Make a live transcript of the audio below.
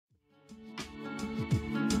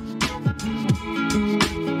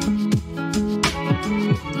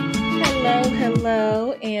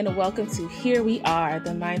and welcome to Here We Are,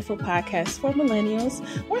 the mindful podcast for millennials,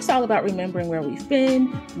 where it's all about remembering where we've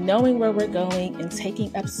been, knowing where we're going, and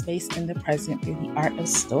taking up space in the present through the art of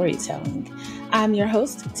storytelling. I'm your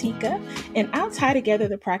host, Teka, and I'll tie together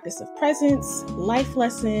the practice of presence, life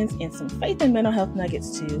lessons, and some faith and mental health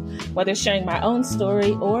nuggets too, whether sharing my own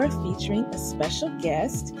story or featuring a special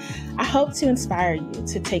guest. I hope to inspire you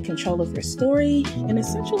to take control of your story and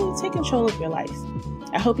essentially take control of your life.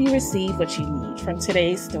 I hope you receive what you need from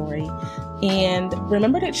today's story. And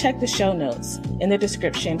remember to check the show notes in the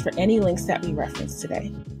description for any links that we reference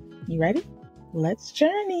today. You ready? Let's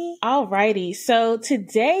journey. Alrighty. So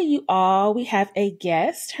today, you all, we have a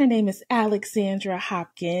guest. Her name is Alexandra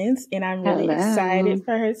Hopkins, and I'm really excited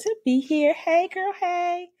for her to be here. Hey, girl.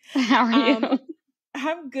 Hey. How are you?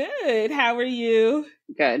 I'm good. How are you?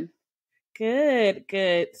 Good.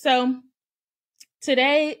 Good. So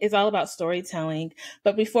today is all about storytelling,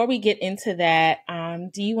 but before we get into that,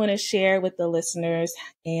 do you want to share with the listeners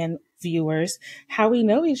and viewers how we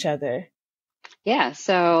know each other? Yeah,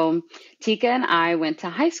 so Teka and I went to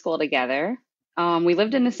high school together. We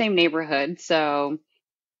lived in the same neighborhood, so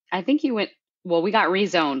I think we got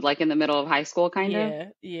rezoned like in the middle of high school, kind of.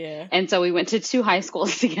 Yeah. And so we went to two high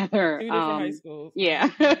schools together. Two different high schools. Yeah.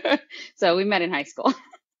 So we met in high school.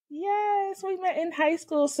 Yes, we met in high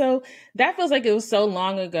school. So that feels like it was so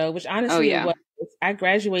long ago, which honestly it was. I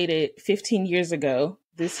graduated 15 years ago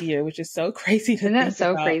this year, which is so crazy to Isn't think that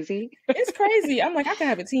so about. crazy? It's crazy. I'm like, I could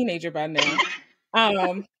have a teenager by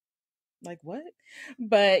now. Like what?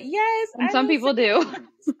 But yes, and some people do.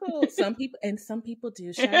 School. Some people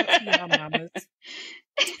do. Shout out to y'all, mamas.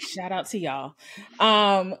 Shout out to y'all.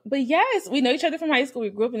 But yes, we know each other from high school.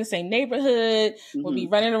 We grew up in the same neighborhood. Mm-hmm. We'll be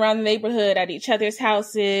running around the neighborhood at each other's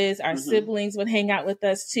houses. Our siblings would hang out with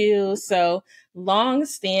us too. So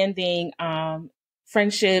long-standing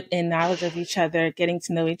friendship and knowledge of each other, getting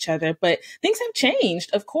to know each other. But things have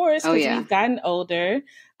changed, of course, because we've gotten older.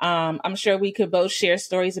 I'm sure we could both share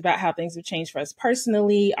stories about how things have changed for us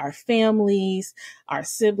personally, our families, our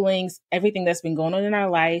siblings, everything that's been going on in our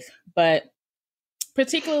life. But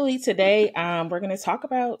particularly today, we're going to talk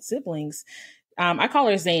about siblings. I call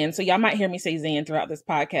her Zan, so y'all might hear me say Zan throughout this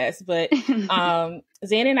podcast. But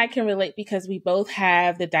Zan and I can relate because we both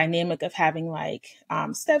have the dynamic of having like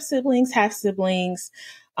step siblings, half siblings,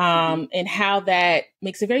 and how that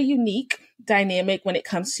makes a very unique dynamic when it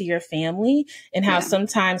comes to your family, and how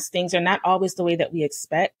sometimes things are not always the way that we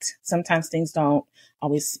expect. Sometimes things don't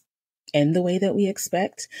always end the way that we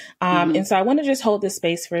expect. And so I want to just hold this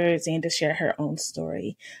space for Zan to share her own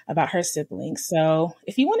story about her siblings. So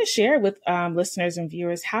if you want to share with listeners and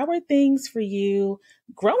viewers, how were things for you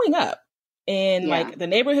growing up in like the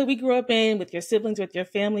neighborhood we grew up in, with your siblings, with your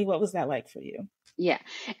family? What was that like for you? Yeah.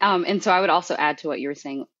 And so I would also add to what you were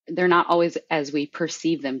saying, they're not always as we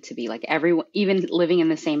perceive them to be. Like everyone, even living in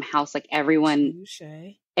the same house, like everyone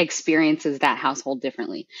experiences that household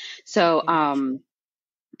differently. So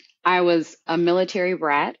I was a military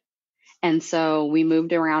brat, and so we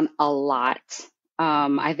moved around a lot.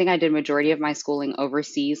 I think I did majority of my schooling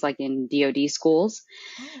overseas, like in DoD schools.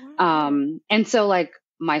 And so like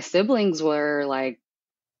my siblings were like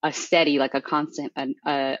a steady, like a constant,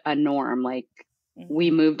 a norm. Like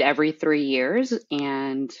we moved every 3 years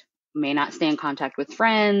and may not stay in contact with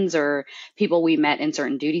friends or people we met in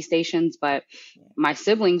certain duty stations, but my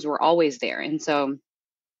siblings were always there. And so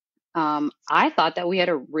I thought that we had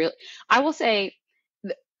I will say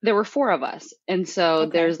there were 4 of us. And so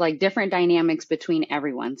there's like different dynamics between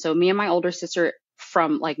everyone. So me and my older sister,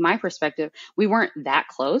 from like my perspective, we weren't that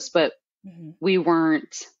close, but we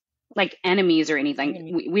weren't like enemies or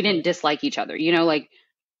anything. We didn't dislike each other, like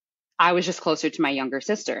I was just closer to my younger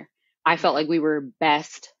sister. I felt like we were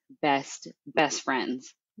best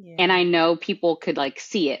friends. Yeah. And I know people could like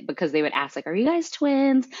see it because they would ask like, are you guys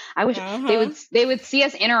twins? I wish they would see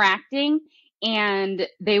us interacting and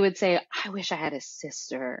they would say, I wish I had a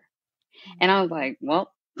sister. And I was like,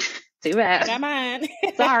 well, too bad. Not mine.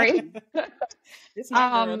 Sorry. This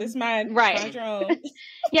my girl. This mine. Right. Find your own.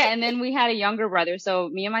 Yeah. And then we had a younger brother. So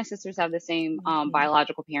me and my sisters have the same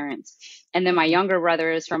biological parents. And then my younger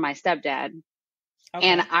brother is from my stepdad. Okay.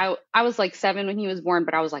 And I was like 7 when he was born,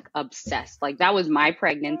 but I was like obsessed. Like that was my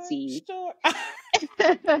pregnancy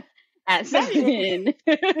at 7.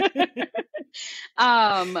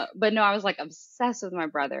 But no, I was like obsessed with my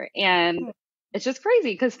brother. And it's just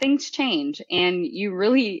crazy because things change and you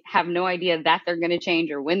really have no idea that they're going to change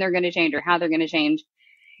or when they're going to change or how they're going to change.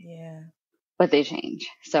 Yeah. But they change.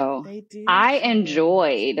 So I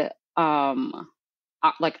enjoyed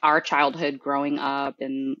like our childhood growing up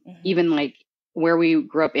and even like where we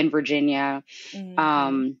grew up in Virginia.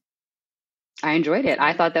 I enjoyed it.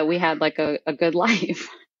 I thought that we had like a good life.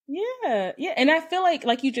 Yeah. Yeah. And I feel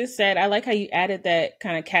like you just said, I like how you added that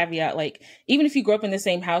kind of caveat. Like, even if you grew up in the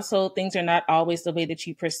same household, things are not always the way that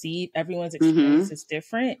you perceive. Everyone's experience is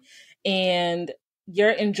different. And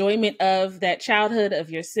your enjoyment of that childhood, of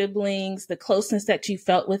your siblings, the closeness that you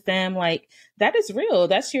felt with them, like, that is real.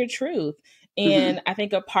 That's your truth. And I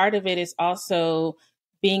think a part of it is also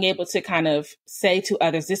being able to kind of say to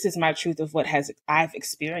others, this is my truth of what I've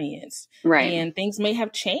experienced. Right. And things may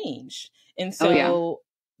have changed. And so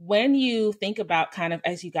when you think about kind of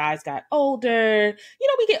as you guys got older,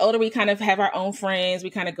 we get older, we kind of have our own friends, we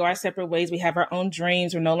kind of go our separate ways, we have our own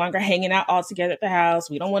dreams, we're no longer hanging out all together at the house,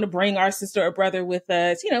 we don't want to bring our sister or brother with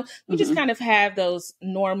us, we just kind of have those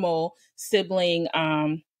normal sibling,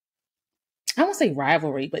 I won't say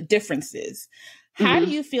rivalry, but differences. How do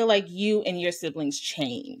you feel like you and your siblings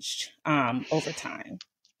changed over time?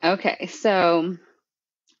 Okay, so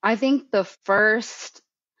I think the first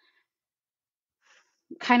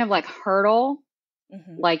kind of like hurdle,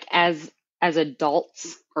 like as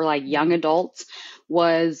adults or like young adults,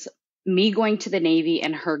 was me going to the Navy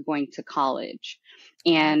and her going to college.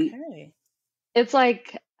 And it's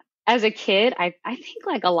like, as a kid, I think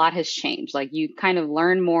like a lot has changed. Like, you kind of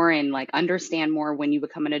learn more and like understand more when you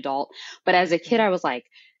become an adult. But as a kid, I was like,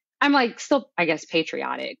 I'm like still, I guess,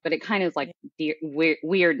 patriotic, but it kind of is like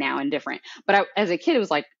weird now and different. But as a kid, it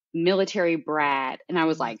was like military brat, and I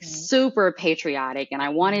was like super patriotic, and I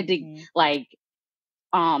wanted to like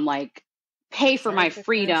pay for my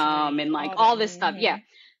freedom and like all this stuff. Yeah.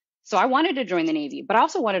 So I wanted to join the Navy, but I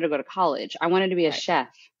also wanted to go to college. I wanted to be a chef.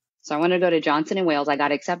 So I wanted to go to Johnson and Wales. I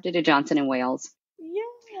got accepted to Johnson and Wales.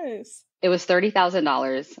 Yes. It was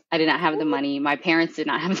 $30,000. I did not have the money. My parents did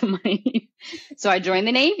not have the money. So I joined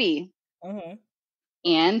the Navy.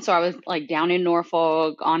 And so I was like down in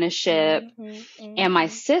Norfolk on a ship. And my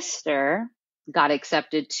sister got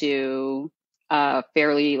accepted to a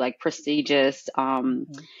fairly like prestigious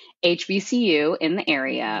HBCU in the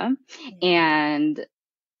area. And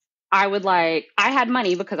I had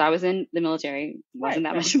money because I was in the military. It wasn't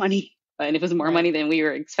that much money, but it was more money than we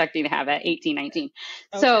were expecting to have at 18, 19.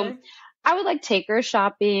 So I would like take her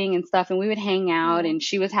shopping and stuff, and we would hang out, and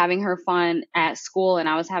she was having her fun at school and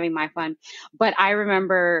I was having my fun. But I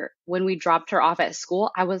remember when we dropped her off at school,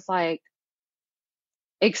 I was like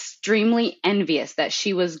extremely envious that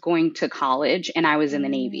she was going to college and I was in the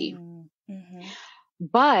Navy.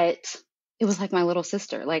 But it was like my little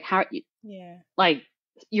sister, like how, like,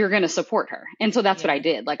 you're going to support her. And so that's what I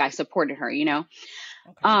did. Like, I supported her,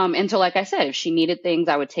 and so, like I said, if she needed things,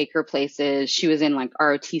 I would take her places. She was in like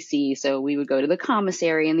ROTC. So we would go to the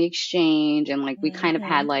commissary and the exchange. And like, we kind of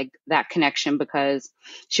had like that connection because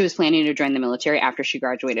she was planning to join the military after she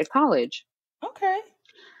graduated college. Okay.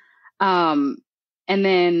 And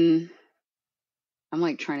then I'm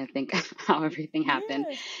like trying to think how everything happened.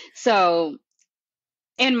 So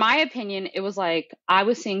in my opinion, it was like, I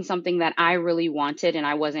was seeing something that I really wanted and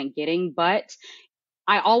I wasn't getting, but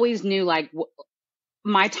I always knew like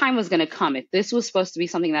my time was going to come. If this was supposed to be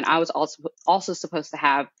something that I was also supposed to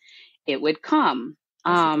have, it would come.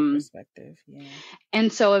 That's a good perspective. Yeah.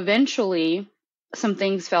 And so eventually some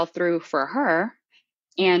things fell through for her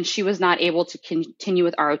and she was not able to continue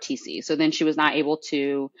with ROTC. So then she was not able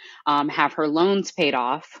to have her loans paid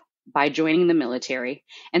off by joining the military.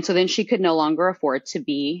 And so then she could no longer afford to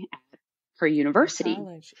be at her university.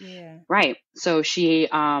 College. Yeah. Right. So she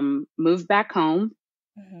moved back home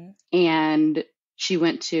and she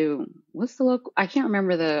went to, what's the local, I can't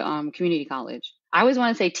remember the community college. I always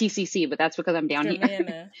want to say TCC, but that's because I'm down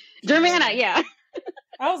here. Germanna, yeah.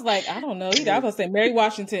 I was like, I don't know either. I was going to say Mary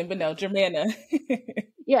Washington, but no, Germanna.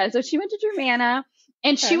 Yeah, so she went to Germanna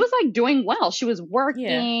and she was like doing well. She was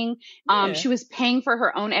working. She was paying for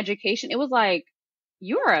her own education. It was like,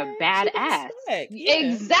 you're a badass.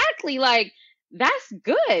 Exactly. Like, that's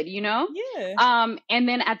good, Yeah. And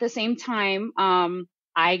then at the same time,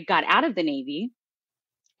 I got out of the Navy.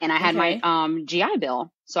 And I had my GI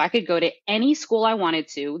Bill, so I could go to any school I wanted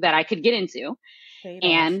to that I could get into,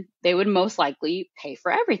 and they would most likely pay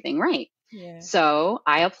for everything, right? Yeah. So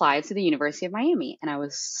I applied to the University of Miami, and I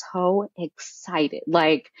was so excited.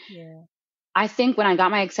 Like, I think when I got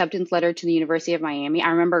my acceptance letter to the University of Miami, I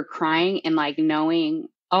remember crying and like knowing,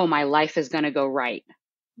 oh, my life is going to go right.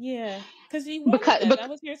 Yeah, because that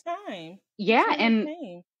was your time. Yeah,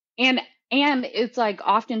 and it's like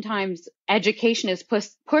oftentimes education is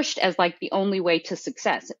pushed as like the only way to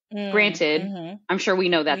success. Granted, I'm sure we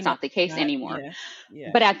know that's not the case anymore.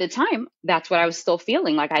 But at the time, that's what I was still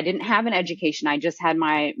feeling. Like, I didn't have an education. I just had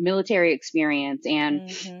my military experience. And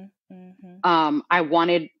I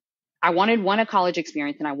wanted I wanted a college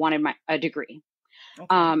experience and I wanted a degree. Okay.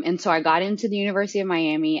 And so I got into the University of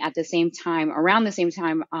Miami at the same time, around the same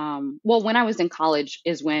time. Well, when I was in college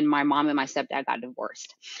is when my mom and my stepdad got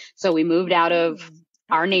divorced. So we moved out of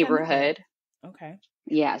our neighborhood. Okay.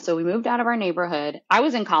 Yeah. So we moved out of our neighborhood. I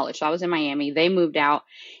was in college, so I was in Miami. They moved out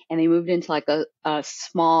and they moved into like a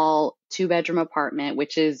small 2-bedroom apartment,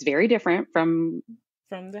 which is very different from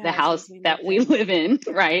the house that we live in.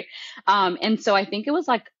 Right. And so I think it was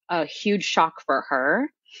like a huge shock for her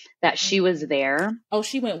that she was there. Oh,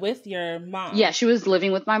 she went with your mom? Yeah, she was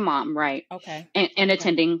living with my mom, right? Okay. And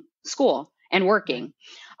attending school and working.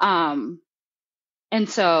 Right. And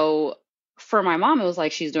so for my mom, it was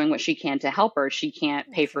like she's doing what she can to help her. She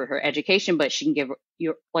can't pay for her education, but she can give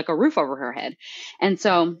you like a roof over her head. And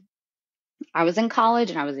so I was in college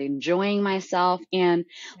and I was enjoying myself. And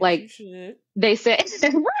like they say,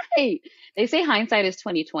 right, they say hindsight is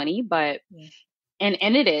 20/20, but and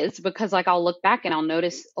it is, because like I'll look back and I'll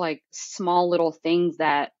notice like small little things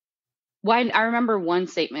that, well, I remember one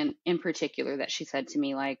statement in particular that she said to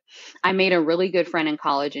me, like, I made a really good friend in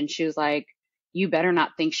college and she was like, you better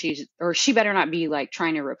not think she better not be like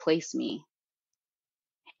trying to replace me.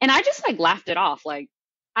 And I just like laughed it off. Like,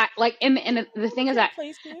 and the thing is that,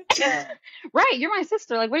 right, you're my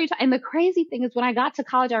sister. Like, what are you talking? And the crazy thing is when I got to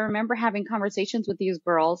college, I remember having conversations with these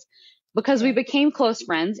girls because we became close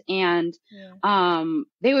friends, and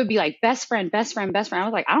they would be like, best friend, best friend, best friend. I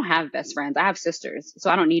was like, I don't have best friends. I have sisters, so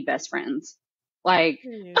I don't need best friends. Like,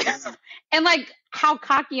 and like, how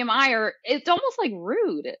cocky am I? Or it's almost like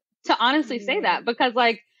rude to honestly say that, because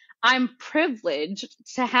like I'm privileged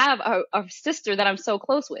to have a sister that I'm so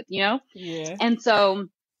close with, you know? Yeah. And so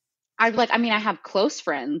I have close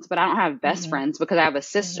friends, but I don't have best friends because I have a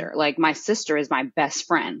sister. Like, my sister is my best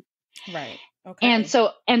friend. Right. Okay. And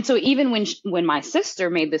so even when my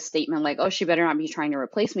sister made this statement, like, oh, she better not be trying to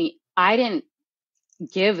replace me, I didn't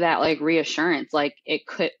give that like reassurance. Like,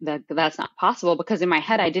 that's not possible, because in my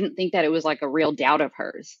head, I didn't think that it was like a real doubt of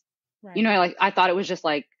hers. Right. You know, like I thought it was just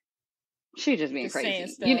like, she's just being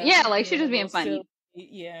crazy. Like she's just being funny.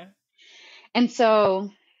 Yeah. And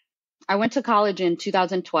so I went to college in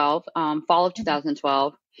 2012, fall of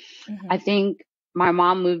 2012. I think my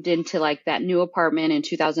mom moved into like that new apartment in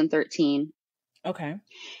 2013. Okay.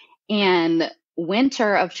 And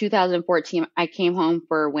winter of 2014, I came home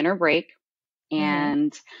for winter break,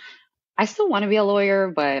 and I still want to be a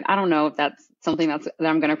lawyer, but I don't know if that's something that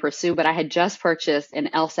I'm going to pursue. But I had just purchased an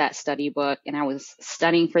LSAT study book, and I was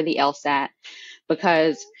studying for the LSAT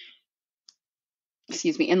because,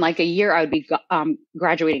 in like a year, I would be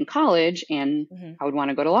graduating college, and I would want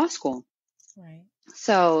to go to law school. Right.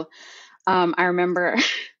 So I remember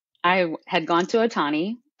I had gone to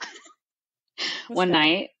Otani one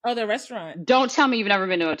night. Oh, the restaurant. Don't tell me you've never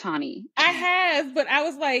been to Otani. I have, but I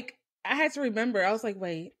was like, I had to remember. I was like,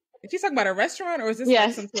 wait, is she talking about a restaurant, or is this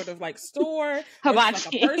like some sort of like store?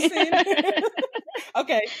 Hibachi. Or is this like a person?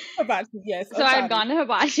 Okay, hibachi. Yes. So I had gone to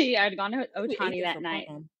hibachi. I had gone to Otani that night.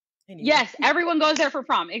 Anyway. Yes, everyone goes there for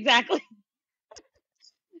prom. Exactly.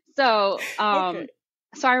 So,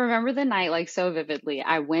 so I remember the night like so vividly.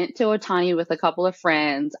 I went to Otani with a couple of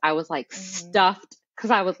friends. I was like stuffed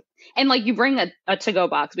because I was, and like you bring a to-go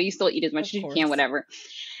box, but you still eat as much as you can, whatever.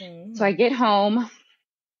 So I get home,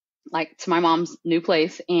 like to my mom's new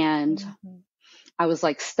place, and I was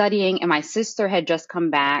like studying, and my sister had just come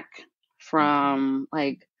back from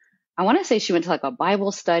like, I want to say she went to like a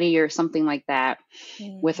Bible study or something like that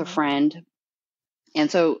with a friend. And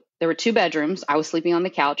so there were 2 bedrooms. I was sleeping on the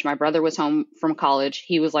couch. My brother was home from college.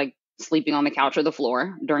 He was like sleeping on the couch or the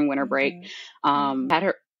floor during winter break.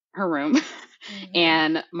 Had her room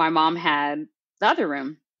and my mom had the other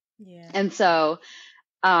room. Yeah. And so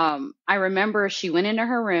I remember she went into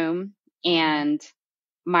her room, and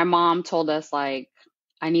my mom told us like,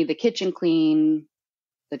 I need the kitchen clean,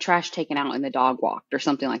 the trash taken out, and the dog walked or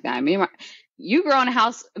something like that. I mean, you grow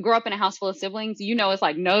up in a house full of siblings, you know, it's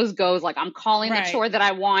like nose goes, like I'm calling the chore that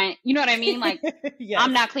I want. You know what I mean? Like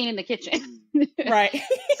I'm not cleaning the kitchen. Right.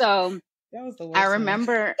 So that was the worst.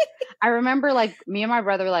 I remember like me and my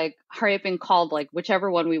brother, like hurry up and called like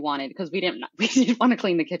whichever one we wanted, because we didn't want to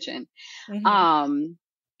clean the kitchen.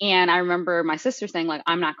 And I remember my sister saying like,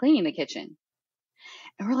 I'm not cleaning the kitchen.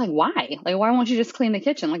 And we're like, why? Like, why won't you just clean the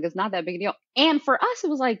kitchen? Like, it's not that big a deal. And for us, it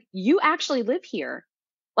was like, you actually live here.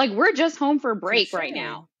 Like, we're just home for break right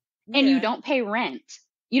now. And you don't pay rent.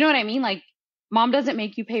 You know what I mean? Like, mom doesn't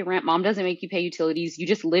make you pay rent. Mom doesn't make you pay utilities. You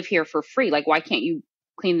just live here for free. Like, why can't you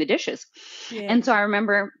clean the dishes? Yeah. And so I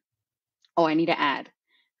remember, I need to add,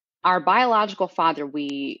 our biological father,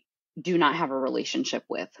 we do not have a relationship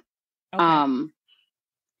with. Okay.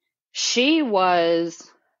 She was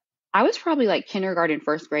I was probably like kindergarten,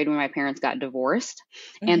 first grade when my parents got divorced.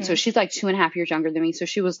 And so she's like 2.5 years younger than me. So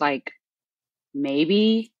she was like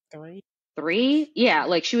maybe three. Yeah.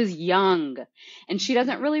 Like she was young and she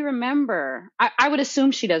doesn't really remember. I would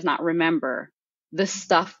assume she does not remember the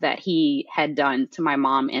stuff that he had done to my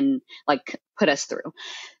mom and like put us through.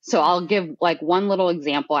 So I'll give like one little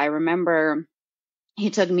example. I remember he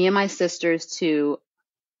took me and my sisters to,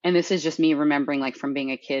 and this is just me remembering like from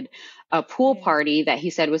being a kid, a pool party that he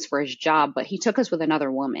said was for his job, but he took us with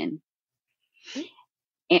another woman.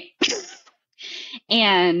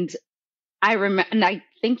 And I remember, and I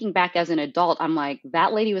thinking back as an adult, I'm like,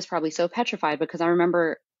 that lady was probably so petrified because I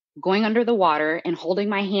remember going under the water and holding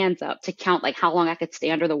my hands up to count like how long I could stay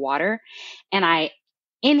under the water. And I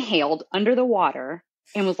inhaled under the water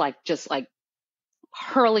and was like, just like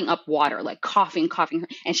hurling up water, like coughing.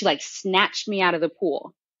 And she like snatched me out of the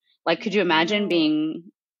pool. Like, could you imagine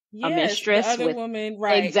being a mistress the other with woman,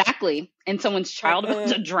 right? Exactly. And someone's child about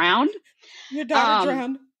to drown. Your daughter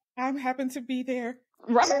drowned. I happen to be there.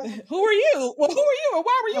 Right. Who are you? Well, who are you? Or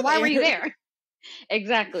why were you there? Why were you there?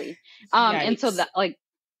 Exactly. And so that like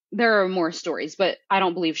there are more stories, but I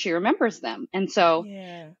don't believe she remembers them. And so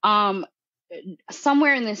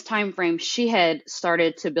somewhere in this time frame, she had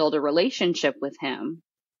started to build a relationship with him.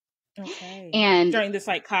 Okay. And during this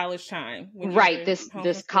like college time. Right.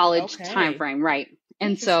 This college time frame. Right.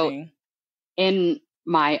 And so in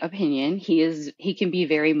my opinion, he can be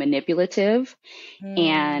very manipulative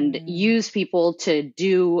and use people to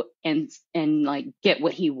do and like get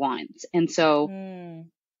what he wants. And so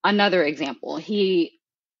another example, he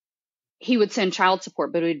would send child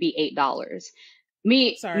support, but it would be $8.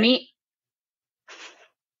 Me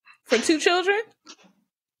for 2 children?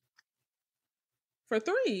 For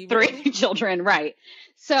 3. Three children, right.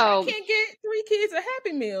 So I can't get 3 kids a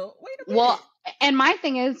Happy Meal. Wait a minute. Well, and my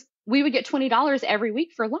thing is we would get $20 every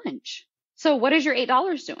week for lunch. So what is your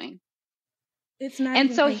 $8 doing? It's not.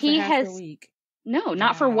 And so he has week. No,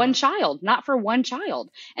 not for one child, not for one child.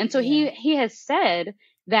 And so he has said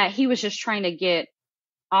that he was just trying to get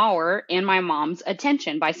our and my mom's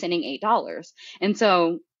attention by sending $8. And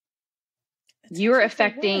so you're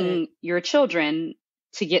affecting your children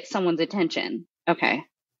to get someone's attention. Okay.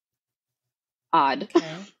 Odd.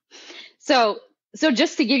 Okay. So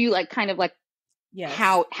just to give you like kind of like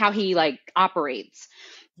how he like operates.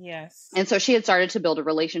 Yes. And so she had started to build a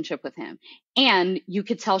relationship with him. And you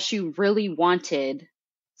could tell she really wanted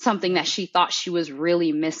something that she thought she was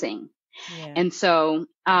really missing. Yeah. And so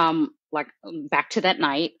like back to that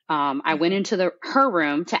night, I went into her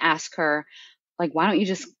room to ask her, like, why don't you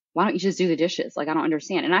just do the dishes? Like, I don't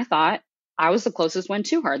understand. And I thought I was the closest one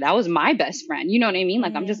to her. That was my best friend. You know what I mean?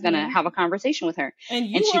 Like, I'm just going to have a conversation with her. And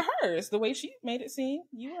you were hers, the way she made it seem.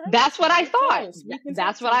 You were hers. That's what I thought.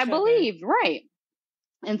 That's what I believed. Right.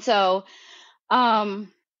 And so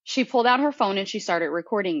she pulled out her phone and she started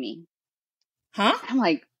recording me. Huh? I'm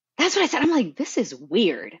like, that's what I said. I'm like, this is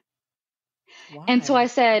weird. Why? And so I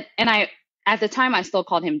said, and at the time I still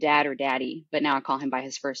called him dad or daddy, but now I call him by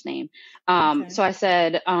his first name. So I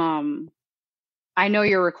said, I know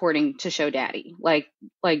you're recording to show daddy. Like,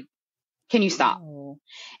 can you stop? Oh.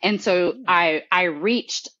 And so I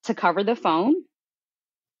reached to cover the phone.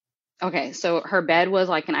 Okay. So her bed was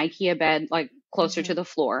like an IKEA bed, like closer to the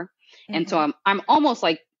floor. And so I'm almost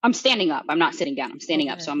like, I'm standing up. I'm not sitting down. I'm standing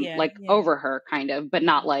up. So I'm over her kind of, but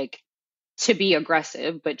not like to be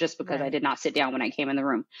aggressive, but just because I did not sit down when I came in the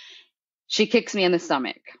room. She kicks me in the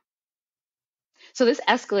stomach. So this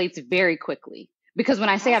escalates very quickly. Because when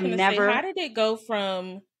I say how did it go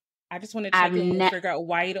from, I just want to check in and figure out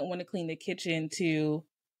why you don't want to clean the kitchen to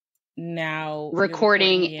now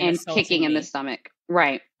recording and kicking in the stomach.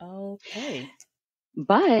 Right. Okay.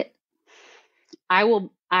 But I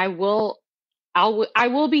will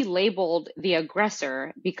be labeled the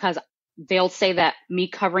aggressor because they'll say that me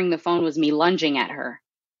covering the phone was me lunging at her.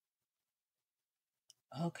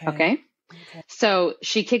 Okay. So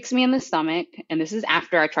she kicks me in the stomach, and this is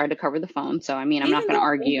after I tried to cover the phone. So, I mean, I'm not going to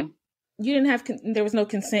argue. You didn't have, there was no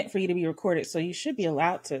consent for you to be recorded, so you should be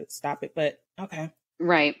allowed to stop it, but okay.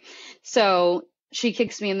 Right. So she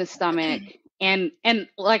kicks me in the stomach, and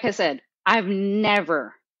like I said, I've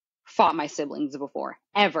never fought my siblings before,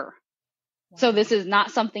 ever. Wow. So this is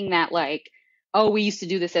not something that like, oh, we used to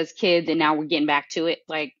do this as kids, and now we're getting back to it.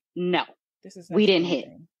 Like, no, we didn't hit.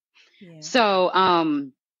 Yeah.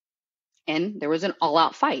 So, and there was an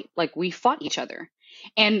all-out fight. Like, we fought each other.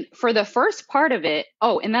 And for the first part of it,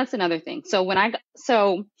 and that's another thing. So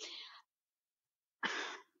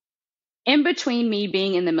in between me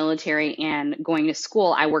being in the military and going to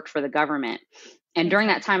school, I worked for the government. And during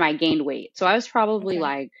that time, I gained weight. So I was probably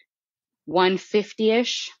like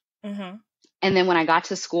 150-ish. Uh-huh. And then when I got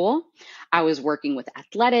to school, I was working with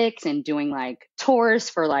athletics and doing like tours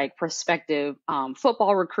for like prospective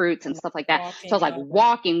football recruits and stuff like that. So I was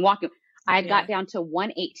Walking and like all that. walking. I Yeah. got down to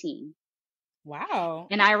 118. Wow.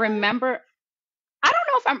 And I remember, I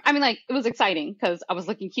don't know if I mean, like, it was exciting because I was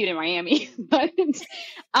looking cute in Miami, but It's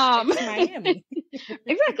Miami.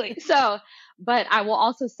 exactly. So, but I will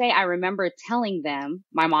also say, I remember telling them,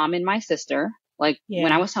 my mom and my sister, like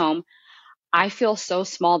when I Yeah. was home, I feel so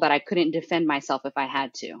small that I couldn't defend myself if I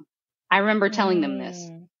had to. I remember telling them this.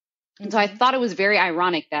 And so I thought it was very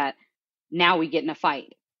ironic that now we get in a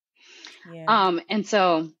fight. Yeah. And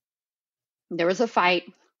so there was a fight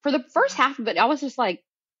for the first half of it. I was just like,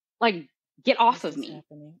 get off This of is me,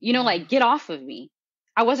 happening. you know, like get off of me.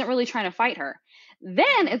 I wasn't really trying to fight her.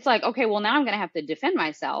 Then it's like, okay, well now I'm going to have to defend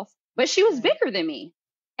myself, but she was bigger than me,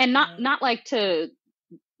 and not like to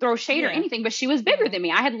throw shade or anything, but she was bigger than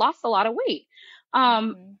me. I had lost a lot of weight.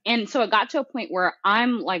 And so it got to a point where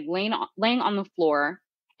I'm like laying on the floor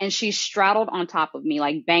and she straddled on top of me,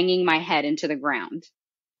 like banging my head into the ground.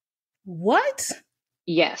 What?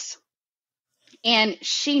 Yes. And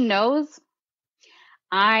she knows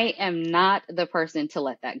I am not the person to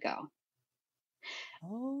let that go.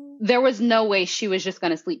 Oh. There was no way she was just going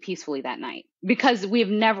to sleep peacefully that night because we've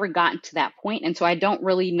never gotten to that point. And so I don't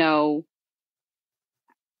really know.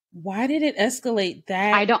 Why did it escalate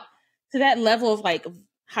that? I don't. To that level of like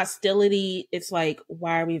hostility. It's like,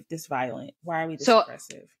 why are we this violent? Why are we this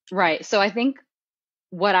aggressive? Right. So I think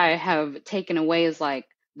what I have taken away is like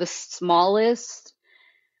the smallest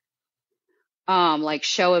like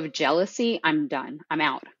show of jealousy. I'm done. I'm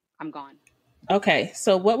out. I'm gone. Okay.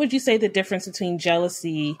 So what would you say the difference between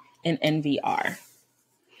jealousy and envy are?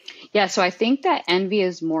 Yeah. So I think that envy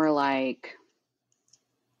is more like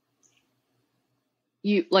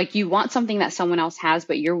you want something that someone else has,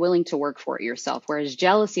 but you're willing to work for it yourself. Whereas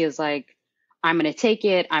jealousy is like, I'm going to take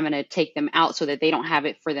it. I'm going to take them out so that they don't have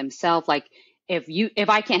it for themselves. Like if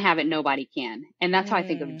I can't have it, nobody can. And that's how I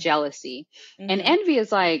think of jealousy. And envy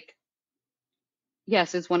is like,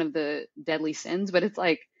 yes, it's one of the deadly sins, but it's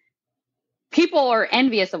like people are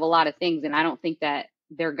envious of a lot of things. And I don't think that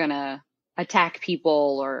they're going to attack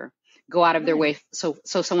people or go out of their way so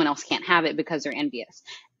someone else can't have it because they're envious.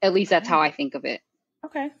 At least that's how I think of it.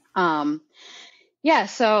 Okay. Yeah.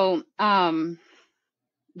 So,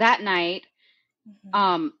 that night,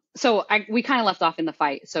 so we kind of left off in the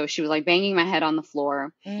fight. So she was like banging my head on the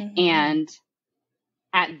floor, and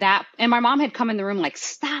and my mom had come in the room like,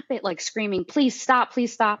 stop it, like screaming, please stop,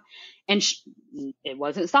 and it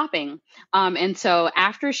wasn't stopping. And so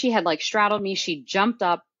after she had like straddled me, she jumped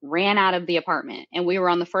up, ran out of the apartment, and we were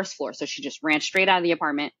on the first floor, so she just ran straight out of the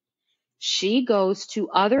apartment. She goes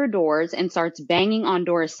to other doors and starts banging on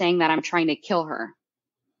doors saying that I'm trying to kill her.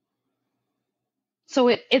 So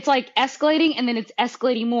it's like escalating, and then it's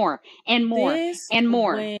escalating more and more and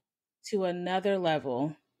more. Went to another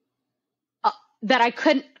level that I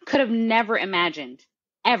could have never imagined,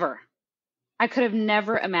 ever. I could have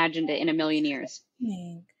never imagined it in a million years.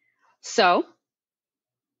 So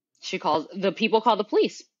the people called the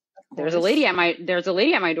police. There's a lady at my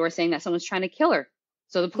door saying that someone's trying to kill her.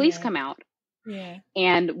 So the police come out. Yeah.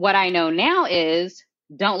 And what I know now is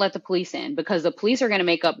don't let the police in, because the police are going to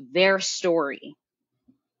make up their story.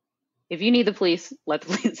 If you need the police, let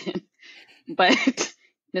the police in. But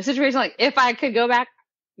in a situation like, if I could go back,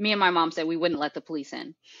 me and my mom said we wouldn't let the police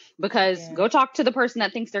in, because go talk to the person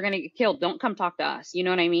that thinks they're going to get killed. Don't come talk to us. You know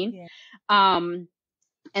what I mean? Yeah.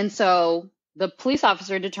 And so the police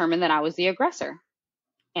officer determined that I was the aggressor,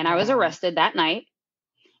 and I was arrested that night.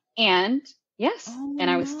 And and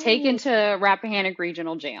I was taken to Rappahannock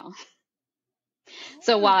Regional Jail.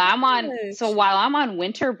 So while I'm on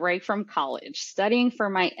winter break from college, studying for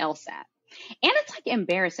my LSAT, and it's like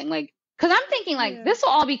embarrassing, like, because I'm thinking like this will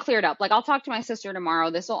all be cleared up. Like I'll talk to my sister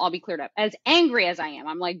tomorrow. This will all be cleared up. As angry as I am,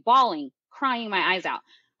 I'm like bawling, crying my eyes out.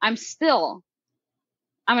 I'm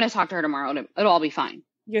going to talk to her tomorrow. It'll all be fine.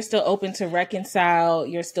 You're still open to reconcile.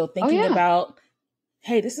 You're still thinking about,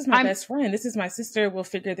 hey, this is my best friend. This is my sister. We'll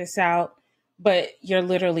figure this out. But you're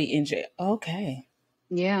literally in jail. Okay.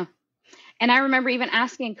 Yeah. And I remember even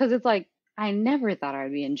asking, because it's like, I never thought I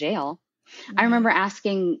would be in jail. I remember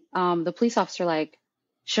asking the police officer, like,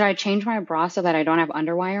 should I change my bra so that I don't have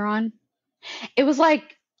underwire on? It was like,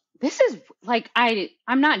 this is like,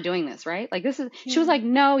 I'm not doing this, right? Like she was like,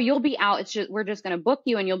 no, you'll be out. We're just going to book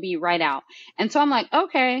you and you'll be right out. And so I'm like,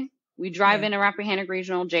 okay. We drive into Rappahannock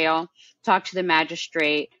Regional Jail, talk to the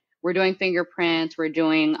magistrate. We're doing fingerprints. We're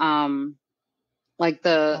doing like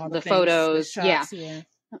the photos. The shots, yeah.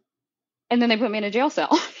 And then they put me in a jail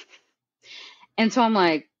cell. And so I'm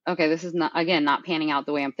like, okay, this is not, again, not panning out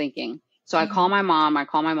the way I'm thinking. So I call my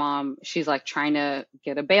mom. She's like trying to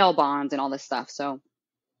get a bail bonds and all this stuff. So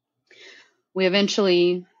we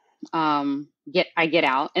eventually I get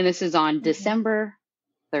out, and this is on December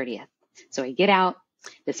 30th. So I get out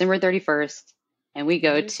December 31st, and we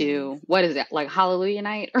go to, what is it, like Hallelujah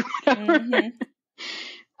night or whatever.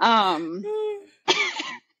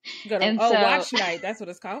 Go to, watch night. That's what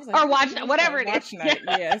it's called. Like, or watch, whatever it is. Watch night,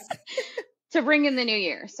 yes. To bring in the new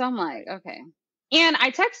year. So I'm like, okay. And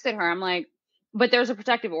I texted her. I'm like, but there's a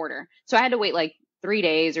protective order. So I had to wait like 3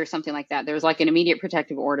 days or something like that. There was like an immediate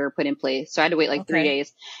protective order put in place. So I had to wait like 3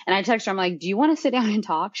 days. And I texted her, I'm like, do you want to sit down and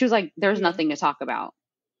talk? She was like, there's nothing to talk about.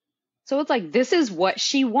 So it's like, this is what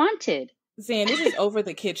she wanted. Zan, this is over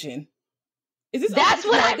the kitchen. Is this? That's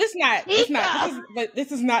what I. This not. It's not. But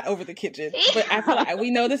this is not over the kitchen. But I feel like we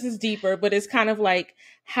know this is deeper. But it's kind of like,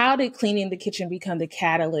 how did cleaning the kitchen become the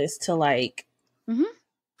catalyst to like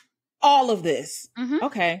all of this?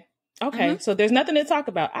 Okay. So there's nothing to talk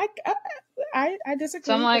about. I disagree.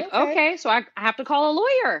 So I'm like, okay. So I have to call a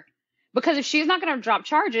lawyer, because if she's not going to drop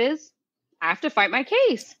charges, I have to fight my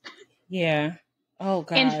case. Yeah. Oh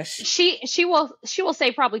gosh. And she will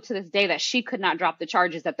say probably to this day that she could not drop the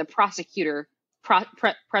charges, that the prosecutor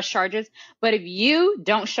press charges. But if you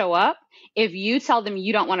don't show up, if you tell them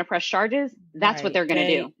you don't want to press charges, that's what they're going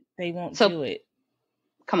to do. They won't do it.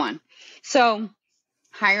 Come on. So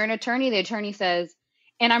hire an attorney. The attorney says,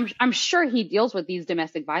 and I'm sure he deals with these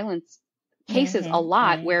domestic violence cases a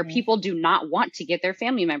lot, where people do not want to get their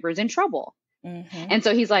family members in trouble. And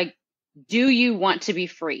so he's like, do you want to be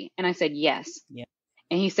free? And I said, yes. Yeah.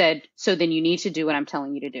 And he said, so then you need to do what I'm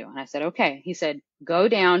telling you to do. And I said, okay. He said, go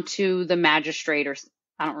down to the magistrate, or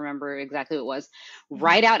I don't remember exactly what it was,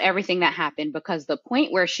 write out everything that happened, because the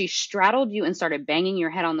point where she straddled you and started banging your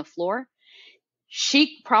head on the floor,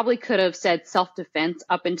 she probably could have said self-defense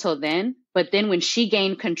up until then. But then when she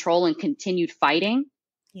gained control and continued fighting,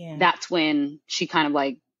 that's when she kind of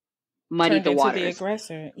like muddied the waters. The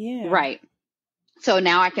aggressor. Yeah. Right. So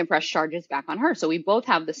now I can press charges back on her. So we both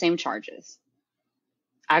have the same charges.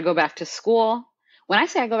 I go back to school. When I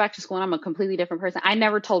say I go back to school and I'm a completely different person, I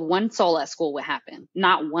never told one soul at school what happened.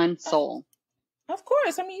 Not one soul. Of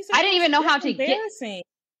course. I mean, you said I didn't even know how to get.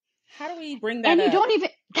 How do we bring that and up? You don't even,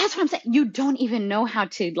 that's what I'm saying. You don't even know how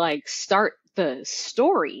to like start the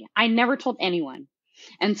story. I never told anyone.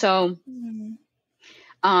 And so,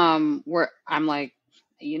 I'm like,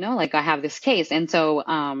 like I have this case. And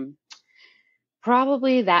so,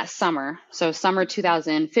 probably that summer, so summer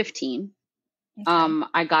 2015,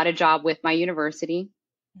 I got a job with my university,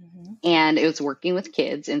 and it was working with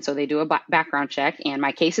kids. And so they do a background check, and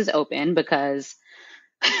my case is open because.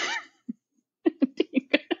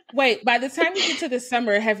 Wait, by the time you get to the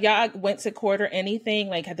summer, have y'all went to court or anything?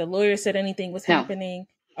 Like, had the lawyer said anything was happening?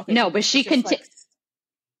 Okay, no, so but she continued.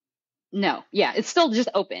 No, yeah, it's still just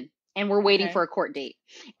open, and we're waiting for a court date.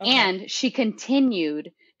 Okay. And she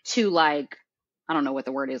continued to like, I don't know what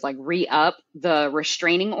the word is, like re-up the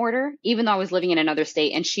restraining order, even though I was living in another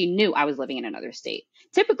state, and she knew I was living in another state.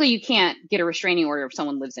 Typically, you can't get a restraining order if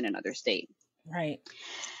someone lives in another state. Right.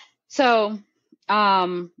 So,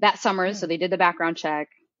 that summer, so they did the background check.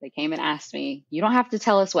 They came and asked me, you don't have to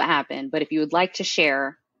tell us what happened, but if you would like to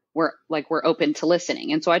share, we're open to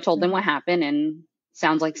listening. And so I told them what happened, and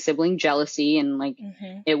sounds like sibling jealousy. And like,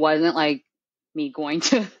 it wasn't like me going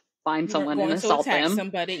to find someone and assault them.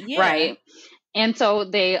 Somebody. Yeah. Right. And so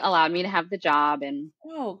they allowed me to have the job, and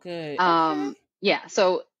oh, good. Yeah.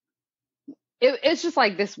 So it's just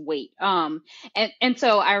like this weight. And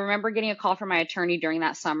so I remember getting a call from my attorney during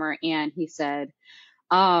that summer, and he said,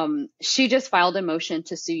 she just filed a motion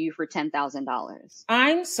to sue you for $10,000.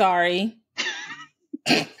 I'm sorry.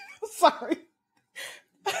 Sorry.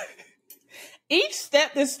 Each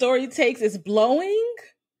step this story takes is blowing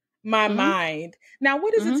my mind. Now,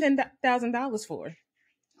 what is the $10,000 for?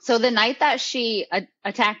 So the night that she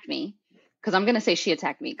attacked me, because I'm going to say she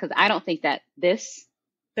attacked me, because I don't think that that's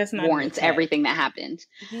not warrants everything that happened.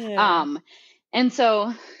 Yeah. And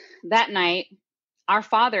so that night, our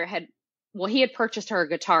father he had purchased her a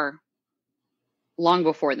guitar long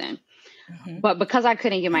before then. But because I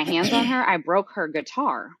couldn't get my hands on her, I broke her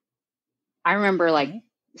guitar. I remember like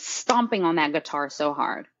stomping on that guitar so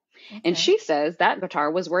hard. And she says that guitar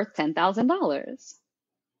was worth $10,000.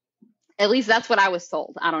 At least that's what I was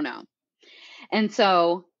told. I don't know. And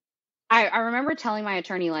so I remember telling my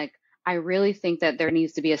attorney, like, I really think that there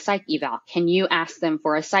needs to be a psych eval. Can you ask them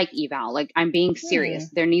for a psych eval? Like, I'm being serious.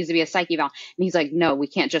 There needs to be a psych eval. And he's like, no, we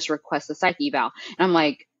can't just request a psych eval. And I'm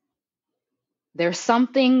like, there's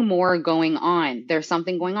something more going on. There's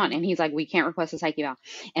something going on. And he's like, we can't request a psych eval.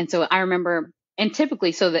 And so I remember, and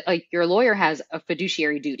typically, so that like your lawyer has a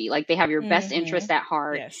fiduciary duty, like they have your best interest at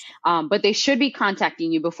heart. Yes. But they should be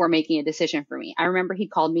contacting you before making a decision for me. I remember he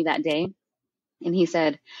called me that day and he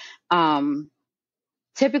said,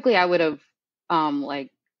 typically I would have, like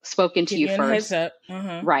spoken to you first. Heads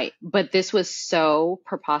up. Right. But this was so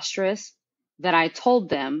preposterous that I told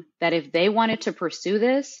them that if they wanted to pursue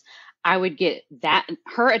this, I would get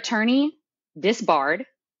her attorney disbarred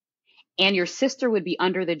and your sister would be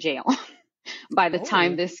under the jail by the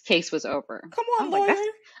time this case was over. Come on, lawyer.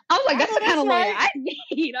 I was like, that's the kind of lawyer I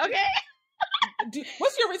need, okay?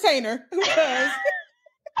 What's your retainer? Because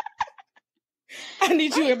I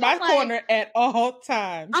need you in my corner at all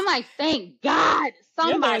times. I'm like, thank God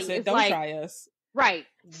somebody is don't try us. Right.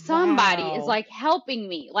 Somebody is like helping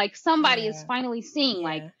me. Like somebody is finally seeing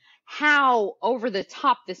like how over the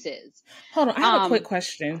top this is. Hold on. I have a quick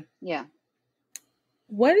question. Yeah.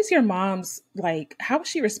 What is your mom's like? How is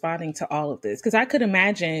she responding to all of this? Because I could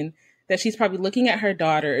imagine that she's probably looking at her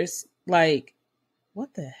daughters like,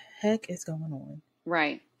 what the heck is going on?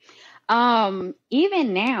 Right.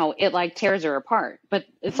 Even now it like tears her apart, but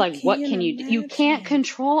it's like, what can you do? You can't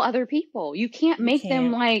control other people. You can't make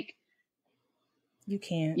them like, you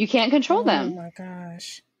can't control them. Oh my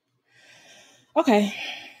gosh. Okay.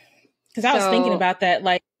 Because I was thinking about that,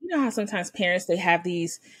 like, you know how sometimes parents, they have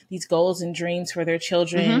these goals and dreams for their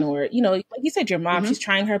children, or, you know, like you said, your mom, she's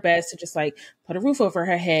trying her best to just like put a roof over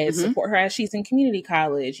her head, support her as she's in community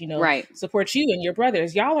college, you know, support you and your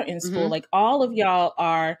brothers. Y'all are in school. Like all of y'all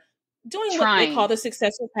are doing what they call the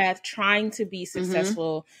successful path, trying to be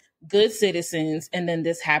successful, good citizens. And then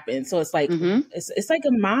this happens. So it's like, it's like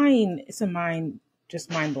just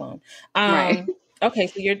mind blown. Okay.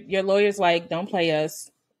 So your lawyer's like, don't play us.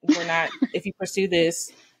 We're not, if you pursue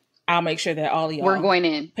this, I'll make sure that all of y'all we're going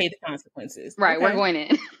in, pay the consequences. Right. Okay. We're going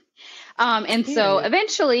in. And so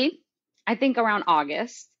eventually, I think around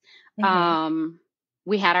August, we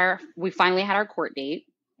finally had our court date.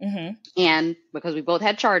 And because we both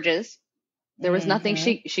had charges, there was nothing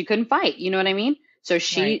she couldn't fight. You know what I mean? So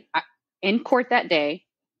in court that day,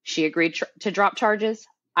 she agreed to drop charges.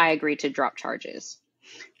 I agreed to drop charges.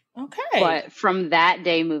 Okay. But from that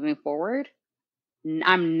day moving forward,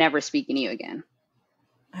 I'm never speaking to you again.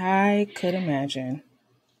 I could imagine.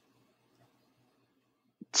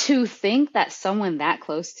 To think that someone that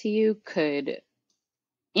close to you could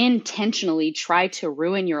intentionally try to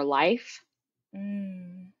ruin your life.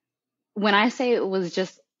 When I say it was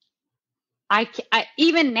just, I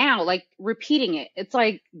even now, like repeating it, it's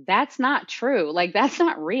like, that's not true. Like, that's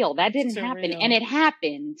not real. That didn't happen. And it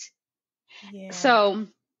happened. Yeah. So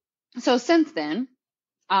since then,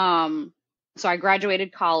 so I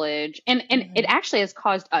graduated college and it actually has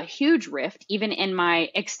caused a huge rift even in my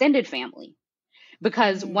extended family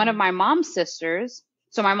because one of my mom's sisters,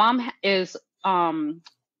 so my mom is,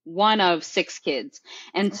 one of 6 kids.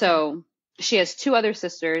 And so she has 2 other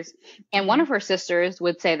sisters and one of her sisters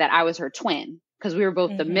would say that I was her twin because we were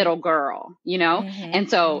both the middle girl, you know? And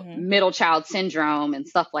so middle child syndrome and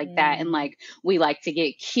stuff like that. And like, we like to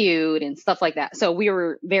get cute and stuff like that. So we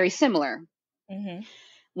were very similar.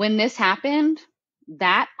 When this happened,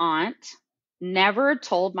 that aunt never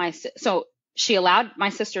told so she allowed my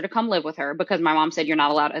sister to come live with her because my mom said, you're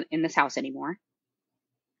not allowed in this house anymore.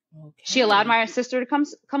 Okay. She allowed my sister to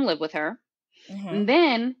come live with her. And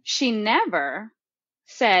then she never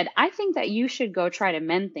said, I think that you should go try to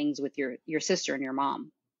mend things with your sister and your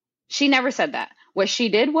mom. She never said that. What she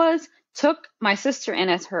did was took my sister in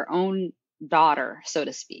as her own daughter, so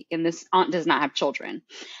to speak. And this aunt does not have children.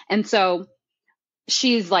 And so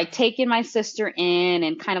she's like taken my sister in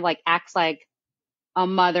and kind of like acts like a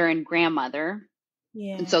mother and grandmother.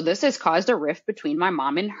 Yeah. And so this has caused a rift between my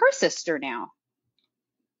mom and her sister now.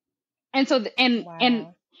 And so,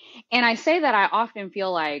 and I say that I often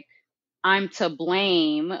feel like I'm to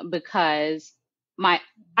blame because I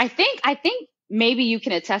think maybe you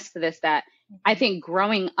can attest to this, that I think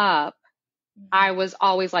growing up, I was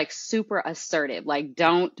always like super assertive. Like,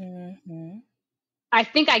 don't, I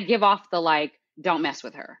think I give off the, like, don't mess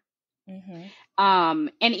with her.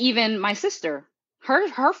 And even my sister,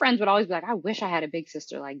 her friends would always be like, I wish I had a big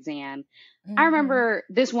sister like Zan. I remember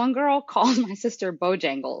this one girl called my sister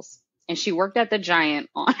Bojangles and she worked at the Giant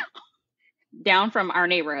down from our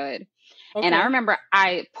neighborhood. Okay. And I remember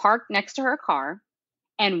I parked next to her car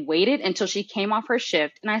and waited until she came off her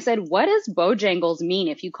shift. And I said, what does Bojangles mean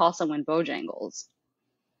if you call someone Bojangles?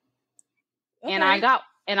 Okay. And I got,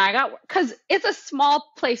 cause it's a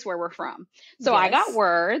small place where we're from. So I got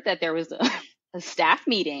word that there was a staff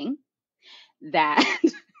meeting that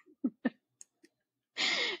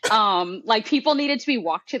Like people needed to be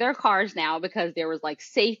walked to their cars now because there was like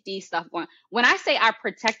safety stuff going. When I say I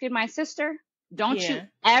protected my sister, don't you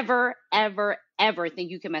ever, ever, ever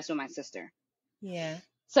think you can mess with my sister. Yeah.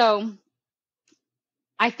 So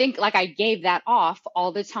I think like I gave that off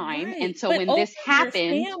all the time. Right. And so but when this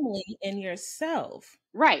happened, your family and yourself.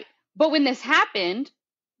 Right. But when this happened,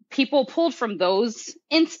 people pulled from those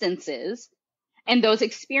instances and those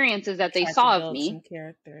experiences that they saw of me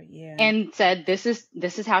and said, this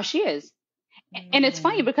is how she is. And it's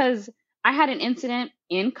funny because I had an incident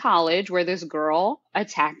in college where this girl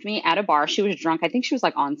attacked me at a bar. She was drunk. I think she was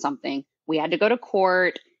like on something. We had to go to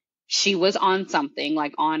court. She was on something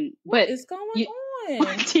what is going on?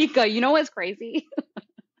 Teka, you know what's crazy?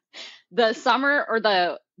 The summer or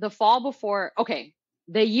the fall before,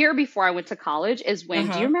 the year before I went to college is when,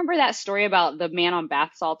 do you remember that story about the man on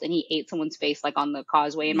bath salts and he ate someone's face like on the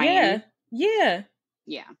causeway in Miami? Yeah.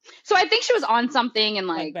 So I think she was on something and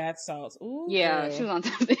like bath salts. Ooh, yeah, girl. She was on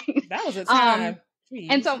something. That was a time.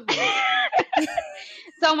 And so,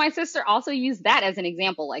 so my sister also used that as an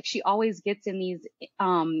example. Like she always gets in these,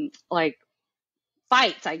 like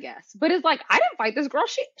fights, I guess. But it's like, I didn't fight this girl.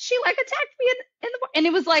 She like attacked me in the, and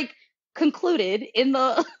it was like concluded in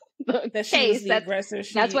the case.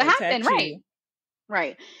 That's what happened.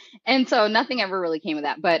 Right. And so nothing ever really came of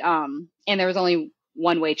that. But, and there was only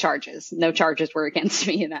one-way charges. No charges were against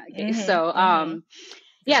me in that case. So,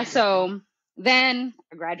 so then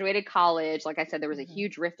I graduated college. Like I said, there was a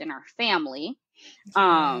huge rift in our family.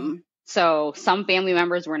 So some family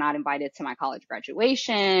members were not invited to my college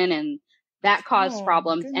graduation and that caused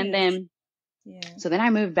problems. Goodness. And then, so then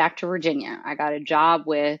I moved back to Virginia. I got a job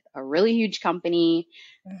with a really huge company.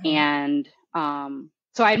 And,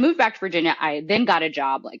 so I moved back to Virginia. I then got a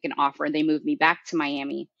job, like an offer, and they moved me back to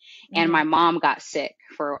Miami. And my mom got sick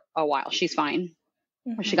for a while. She's fine.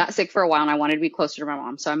 She got sick for a while and I wanted to be closer to my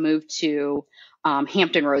mom. So I moved to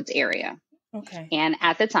Hampton Roads area. Okay. And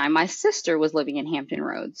at the time, my sister was living in Hampton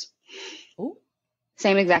Roads. Ooh.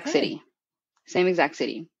 Same exact city. Same exact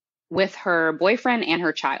city. With her boyfriend and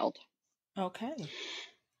her child. Okay.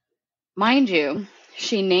 Mind you,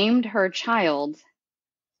 she named her child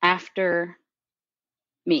after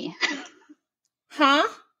me. Huh?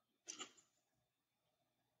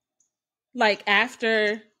 Like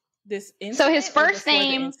after this incident? So his first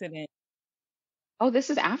name. Oh, this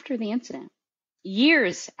is after the incident.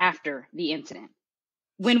 Years after the incident.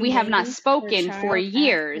 When we have not spoken for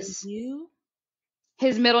years.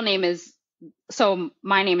 His middle name is, so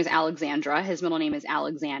my name is Alexandra. His middle name is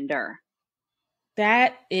Alexander.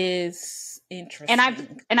 That is interesting.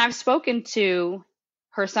 And I've spoken to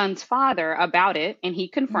her son's father about it, and he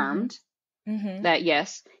confirmed that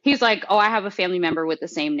yes. He's like, oh, I have a family member with the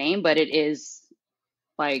same name, but it is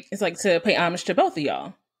like, it's like to pay homage to both of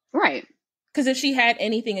y'all. Right. Because if she had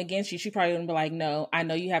anything against you, she probably wouldn't be like, no, I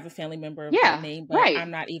know you have a family member of that name, but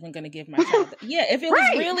I'm not even going to give my child. If it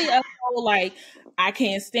was really a whole, like, I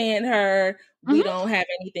can't stand her, we don't have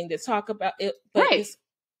anything to talk about. But it's,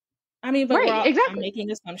 I mean, but I'm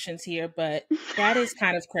making assumptions here, but that is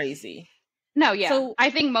kind of crazy. No, so I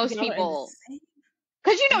think most people,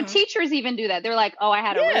 because teachers even do that. They're like, oh, I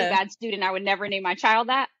had a really bad student. I would never name my child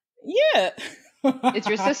that. Yeah. It's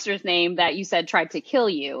your sister's name that you said tried to kill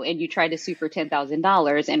you, and you tried to sue for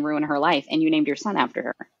 $10,000 and ruin her life, and you named your son after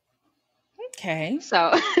her. Okay.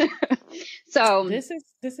 So this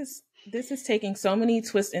is taking so many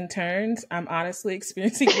twists and turns. I'm honestly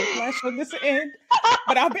experiencing whiplash on this end,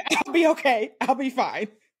 but I'll be okay. I'll be fine.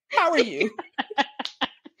 How are you?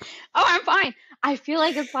 Oh, I'm fine. I feel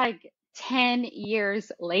like it's like 10 years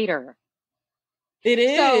later. It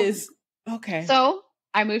is. Okay. So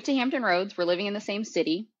I moved to Hampton Roads. We're living in the same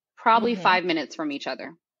city, probably 5 minutes from each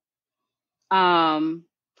other. And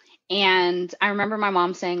I remember my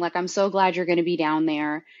mom saying, like, I'm so glad you're going to be down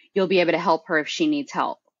there. You'll be able to help her if she needs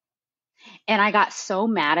help. And I got so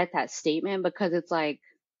mad at that statement because it's like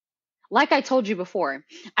I told you before,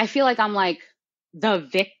 I feel like I'm like the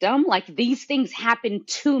victim. Like these things happen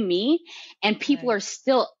to me and people are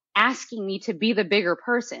still asking me to be the bigger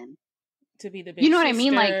person. To be the big you know what I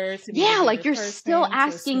mean? Like, like you're still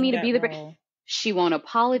asking me to be the big. She won't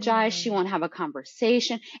apologize. She won't have a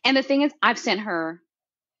conversation. And the thing is, I've sent her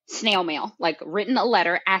snail mail, like written a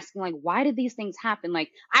letter asking, like, why did these things happen? Like,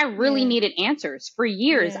 I really needed answers for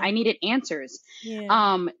years. I needed answers.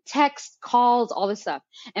 Text, calls, all this stuff.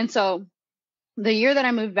 And so the year that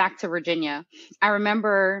I moved back to Virginia, I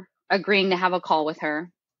remember agreeing to have a call with her.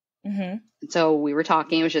 So we were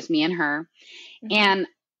talking. It was just me and her. And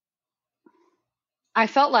I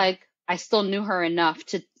felt like I still knew her enough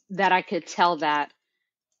that I could tell that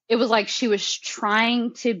it was like she was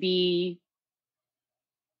trying to be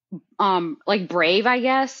like brave, I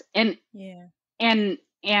guess, and Yeah.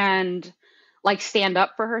 and like stand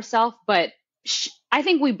up for herself. But I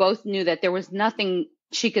think we both knew that there was nothing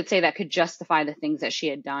she could say that could justify the things that she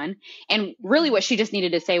had done. And really what she just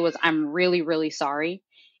needed to say was, I'm really, really sorry.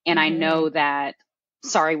 And I know that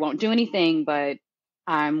sorry won't do anything, but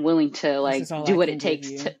I'm willing to like do what it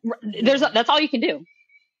takes to, that's all you can do.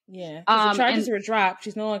 Yeah. Because the charges were dropped.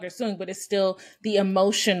 She's no longer suing, but it's still the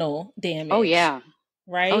emotional damage. Oh yeah.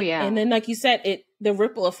 Right. Oh yeah. And then, like you said, the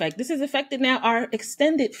ripple effect. This has affected now our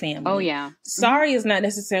extended family. Oh yeah. Sorry is not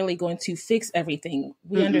necessarily going to fix everything.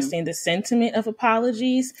 We understand the sentiment of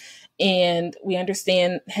apologies, and we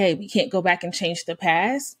understand, hey, we can't go back and change the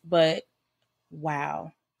past, but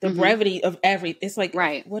wow. The brevity of it's like,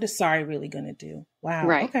 what is sorry really going to do? Wow.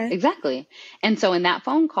 Right. Okay. Exactly. And so in that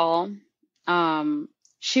phone call,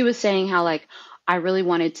 she was saying how like, I really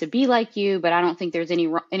wanted to be like you, but I don't think there's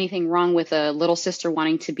anything wrong with a little sister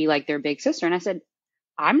wanting to be like their big sister. And I said,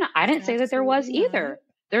 I didn't say that there was either.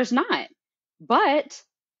 There's not, but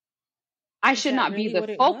I should not be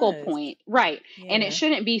the focal point. Right. Yeah. And it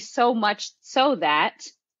shouldn't be so much so that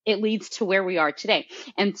it leads to where we are today.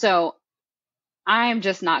 And so I'm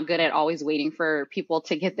just not good at always waiting for people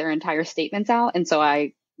to get their entire statements out. And so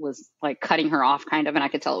I was like cutting her off kind of, and I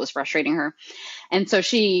could tell it was frustrating her. And so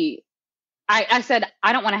I said,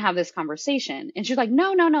 I don't want to have this conversation. And she's like,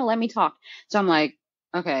 no, let me talk. So I'm like,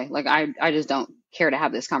 okay, like I just don't care to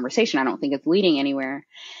have this conversation. I don't think it's leading anywhere.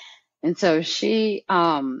 And so she,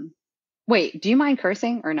 wait, do you mind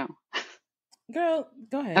cursing or no? Girl,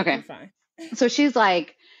 go ahead. Okay. You're fine. So she's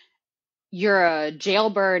like, you're a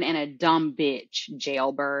jailbird and a dumb bitch,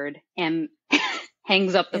 jailbird, and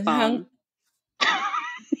hangs up the phone.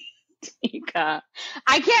 Teka.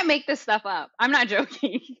 I can't make this stuff up. I'm not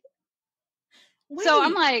joking. Wait. So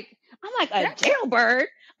I'm like a jailbird.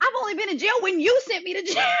 I've only been in jail when you sent me to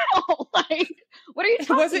jail. Like, what are you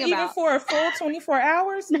talking about? Was it even for a full 24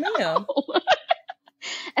 hours? No.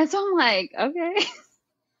 And so I'm like, okay.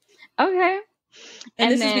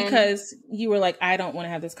 And this is because you were like, I don't want to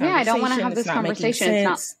have this conversation. Yeah, I don't want to have this conversation.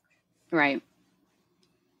 It's not right.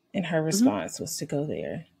 And her response was to go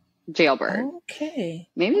there. Jailbird. Okay.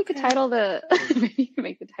 Maybe you could title maybe you could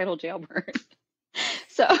make the title Jailbird.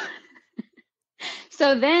 So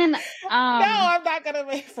then, no, I'm not gonna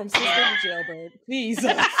make from sister to jailbird. Please.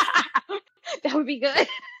 That would be good.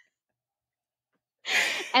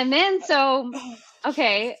 And then, so,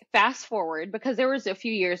 okay, fast forward, because there was a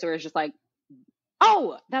few years where it's just like,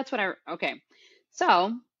 oh, that's what okay.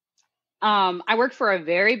 So, I worked for a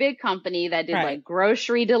very big company that did like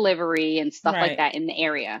grocery delivery and stuff like that in the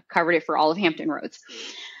area, covered it for all of Hampton Roads.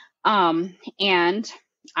 And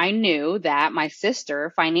I knew that my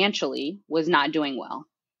sister financially was not doing well.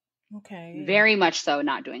 Okay. Very much so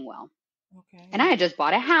not doing well. Okay. And I had just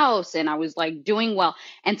bought a house and I was like doing well.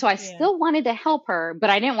 And so I still wanted to help her,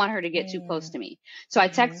 but I didn't want her to get too close to me. So I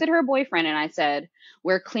texted her boyfriend and I said,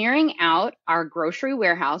 we're clearing out our grocery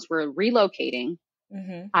warehouse. We're relocating.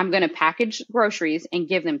 I'm going to package groceries and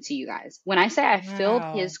give them to you guys. When I say I filled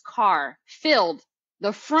his car, filled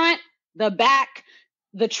the front, the back,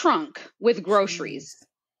 the trunk with groceries.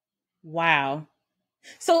 Wow.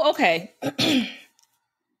 So, okay.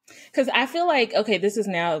 Because I feel like, okay, this is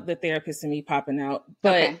now the therapist in me popping out.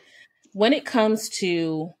 But when it comes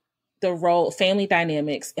to the role, family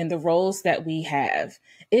dynamics and the roles that we have,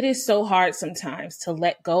 it is so hard sometimes to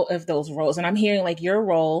let go of those roles. And I'm hearing like your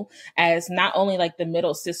role as not only like the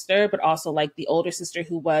middle sister, but also like the older sister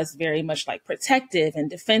who was very much like protective and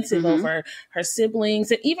defensive over her siblings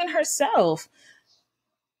and even herself.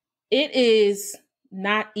 It is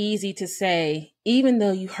not easy to say, even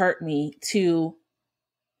though you hurt me, to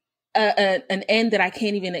an end that I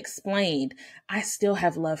can't even explain, I still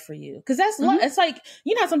have love for you. Because that's love. It's like,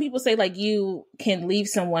 you know how some people say like you can leave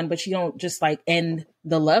someone, but you don't just like end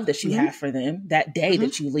the love that you have for them that day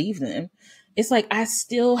that you leave them. It's like, I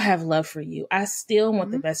still have love for you. I still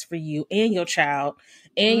want the best for you and your child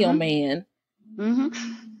and your man.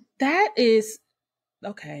 That is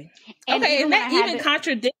okay. And that even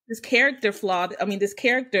contradicts this character flaw. I mean, this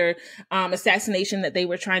character assassination that they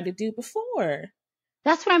were trying to do before.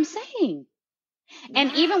 That's what I'm saying.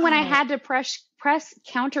 And even when I had to press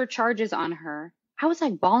counter charges on her, I was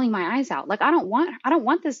like bawling my eyes out. Like, I don't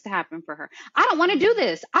want this to happen for her. I don't want to do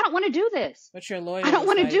this. I don't want to do this. But your lawyer, I don't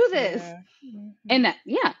want to do this. And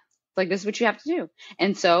like, this is what you have to do.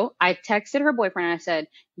 And so I texted her boyfriend and I said,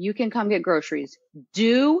 you can come get groceries.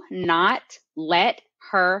 Do not let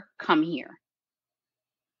her come here.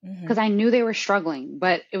 Because I knew they were struggling,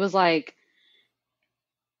 but it was like,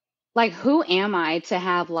 who am I to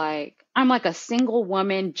have like I'm like a single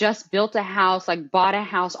woman, just built a house, like bought a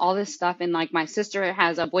house, all this stuff. And like my sister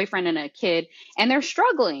has a boyfriend and a kid and they're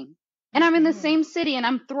struggling. And I'm in the same city and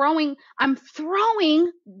I'm throwing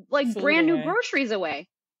like Food brand new away. groceries away.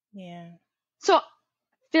 Yeah. So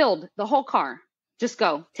filled the whole car. Just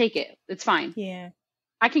go, take it. It's fine. Yeah.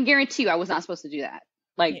 I can guarantee you I was not supposed to do that.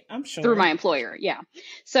 Like, Yeah, I'm sure. through my employer. Yeah.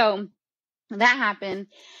 So that happened.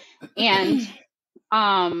 And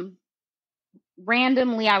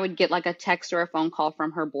randomly I would get like a text or a phone call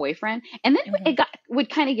from her boyfriend. And then it would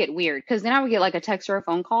kind of get weird because then I would get like a text or a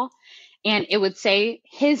phone call and it would say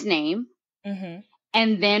his name. And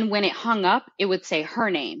then when it hung up, it would say her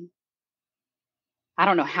name. I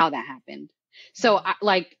don't know how that happened. So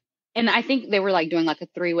and I think they were like doing like a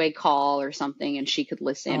 3-way call or something and she could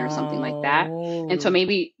listen or something like that. And so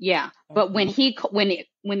maybe, yeah. But when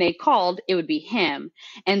they called, it would be him.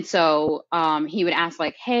 And so he would ask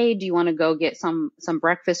like, hey, do you want to go get some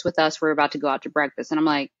breakfast with us? We're about to go out to breakfast. And I'm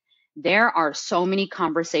like, there are so many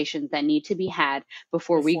conversations that need to be had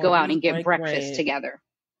before we go out and get breakfast together.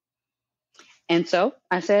 And so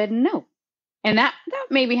I said no. And that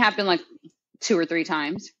maybe happened like 2 or 3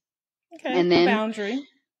 times. Okay. And then boundary.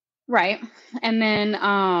 Right. And then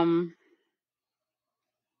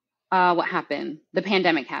what happened? The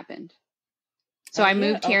pandemic happened. So I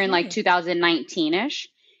moved here in like 2019-ish.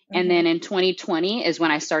 And then in 2020 is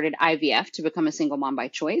when I started IVF to become a single mom by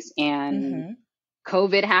choice. And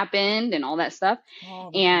COVID happened and all that stuff.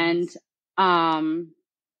 And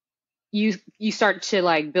you start to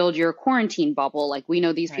like build your quarantine bubble. Like we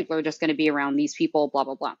know these people are just going to be around these people, blah,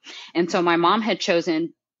 blah, blah. And so my mom had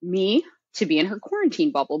chosen me to be in her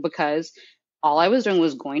quarantine bubble because all I was doing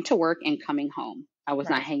was going to work and coming home. I was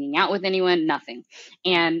not hanging out with anyone, nothing.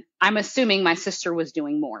 And I'm assuming my sister was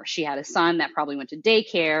doing more. She had a son that probably went to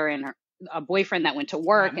daycare and a boyfriend that went to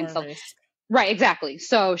work. And so, exactly.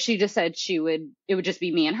 So she just said it would just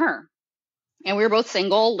be me and her. And we were both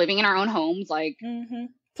single, living in our own homes. Like,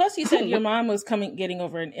 plus you said your mom was getting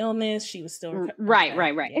over an illness. She was still right.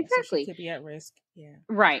 Yeah, exactly. So she could be at risk. Yeah.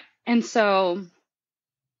 Right. And so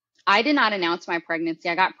I did not announce my pregnancy.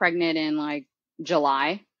 I got pregnant in like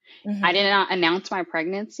July. I did not announce my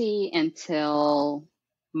pregnancy until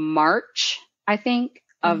March, I think,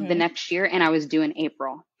 of the next year. And I was due in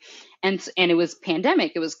April. And it was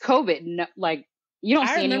pandemic. It was COVID. No, like, you don't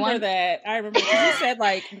see anyone. I remember you said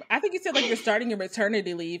like, I think you said like you're starting your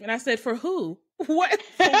maternity leave. And I said, for who? What?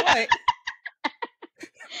 For what?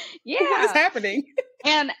 Yeah. What is happening?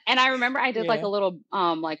 And I remember I did like a little,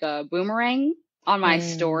 like a boomerang on my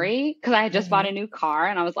story because I had just bought a new car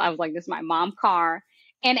and I was like, this is my mom car.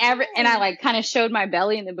 And I like kind of showed my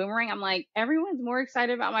belly in the boomerang. I'm like, everyone's more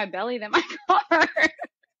excited about my belly than my car.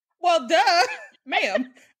 Well, duh, ma'am.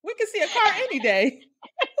 We can see a car any day.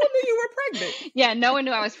 Who knew you were pregnant? Yeah, no one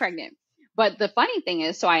knew I was pregnant. But the funny thing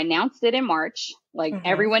is, so I announced it in March. Like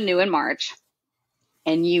everyone knew in March.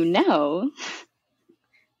 And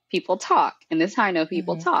people talk. And this is how I know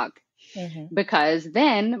people talk. Because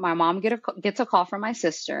then my mom gets a call from my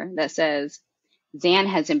sister that says, Zan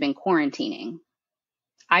hasn't been quarantining.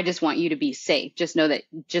 I just want you to be safe. Just know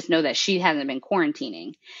that she hasn't been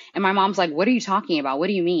quarantining. And my mom's like, what are you talking about? What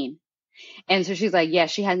do you mean? And so she's like, yeah,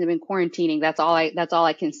 she hasn't been quarantining. That's all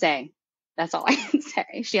I can say. That's all I can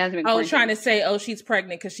say. She hasn't been quarantining. Trying to say, she's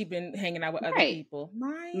pregnant because she's been hanging out with other people.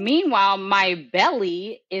 Meanwhile, my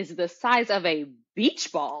belly is the size of a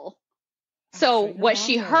beach ball. So what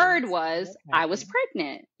she heard was I was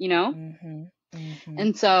pregnant, you know?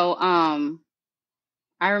 And so,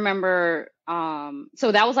 I remember,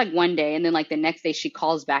 so that was like one day. And then like the next day she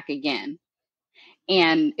calls back again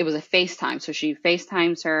and it was a FaceTime. So she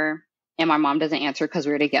FaceTimes her and my mom doesn't answer because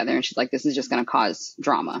we were together. And she's like, this is just going to cause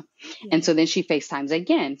drama. And so then she FaceTimes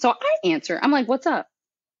again. So I answer, I'm like, what's up?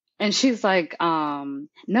 And she's like, no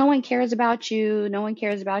one cares about you. No one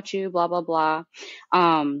cares about you, blah, blah, blah.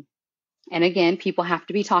 And again, people have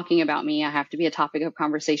to be talking about me. I have to be a topic of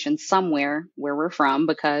conversation somewhere where we're from,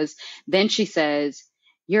 because then she says,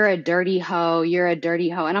 you're a dirty hoe. You're a dirty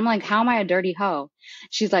hoe. And I'm like, how am I a dirty hoe?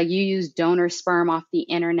 She's like, you use donor sperm off the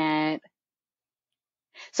internet.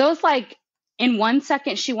 So it's like in 1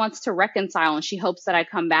 second, she wants to reconcile and she hopes that I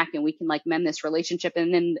come back and we can like mend this relationship.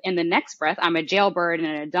 And then in the next breath, I'm a jailbird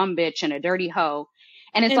and a dumb bitch and a dirty hoe.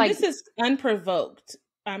 And it's like, this is unprovoked.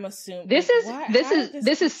 I'm assuming this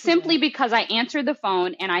is simply because I answered the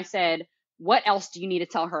phone and I said, what else do you need to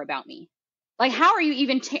tell her about me? Like, how are you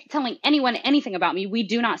even telling anyone anything about me? We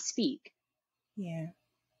do not speak. Yeah.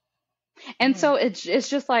 And so it's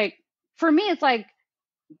just like, for me, it's like,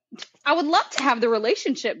 I would love to have the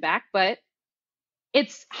relationship back, but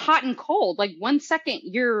it's hot and cold. Like 1 second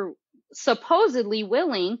you're supposedly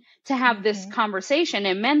willing to have this conversation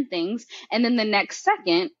and mend things. And then the next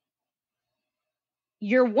second,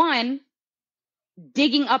 you're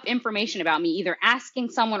digging up information about me, either asking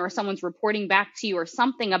someone or someone's reporting back to you or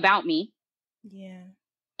something about me. Yeah.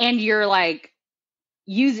 And you're like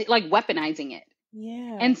weaponizing it.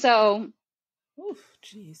 Yeah. And so,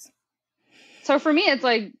 jeez. So for me, it's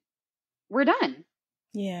like, we're done.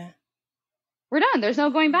 Yeah. We're done. There's no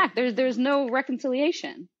going back. There's no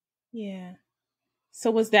reconciliation. Yeah.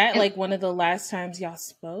 So was that like one of the last times y'all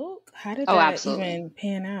spoke? How did that even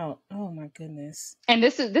pan out? Oh my goodness. And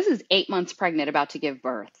this is 8 months pregnant, about to give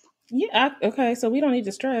birth. Yeah. Okay. So we don't need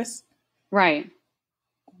to stress. Right.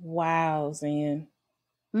 Wow, Zan.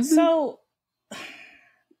 So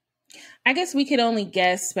I guess we could only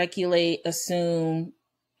guess, speculate, assume,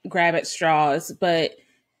 grab at straws, but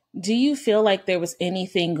do you feel like there was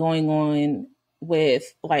anything going on with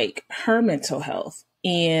like her mental health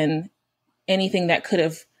and anything that could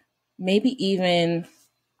have maybe even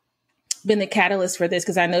been the catalyst for this?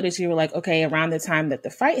 Because I noticed you were like, okay, around the time that the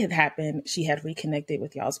fight had happened, she had reconnected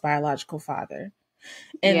with y'all's biological father.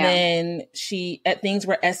 And then things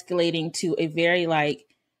were escalating to a very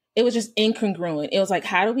it was just incongruent. It was like,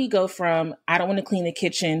 how do we go from, I don't want to clean the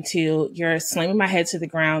kitchen, to you're slamming my head to the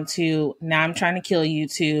ground, to now I'm trying to kill you,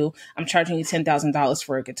 to I'm charging you $10,000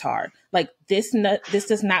 for a guitar. Like this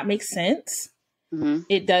does not make sense.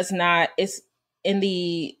 It does not. It's in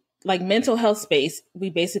the mental health space. We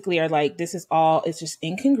basically are like, it's just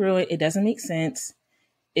incongruent. It doesn't make sense.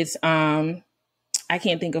 It's, I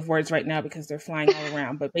can't think of words right now because they're flying all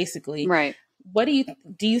around, but basically, right. What do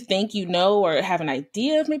you think or have an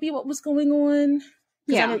idea of maybe what was going on?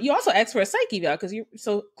 Yeah. You also asked for a psych eval because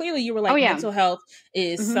so clearly you were like, mental health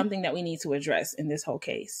is something that we need to address in this whole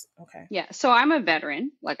case. Okay. Yeah. So I'm a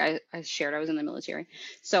veteran. Like I shared, I was in the military.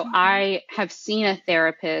 So I have seen a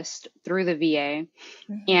therapist through the VA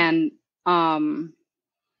and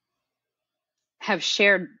have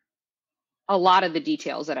shared a lot of the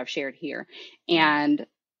details that I've shared here. And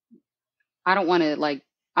I don't want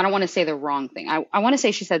to say the wrong thing. I want to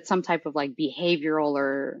say she said some type of like behavioral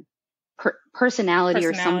or personality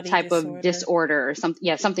or some type disorder. Of disorder or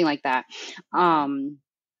something like that.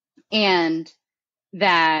 And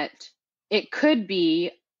that it could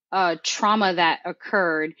be a trauma that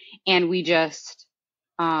occurred and we just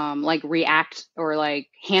react or like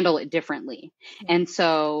handle it differently. And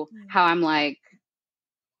so how I'm like,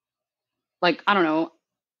 I don't know,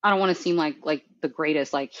 I don't want to seem like the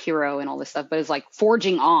greatest like hero and all this stuff, but it's like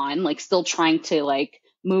forging on, like still trying to like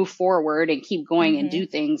move forward and keep going and do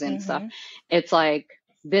things and stuff. It's like,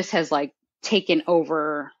 this has like taken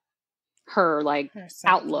over her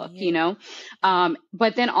outlook, you know?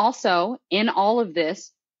 But then also in all of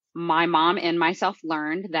this, my mom and myself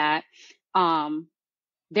learned that,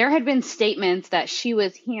 there had been statements that she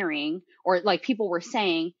was hearing or like people were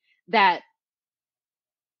saying that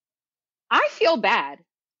I feel bad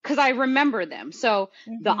because I remember them. So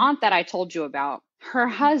the aunt that I told you about, her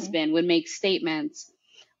husband would make statements.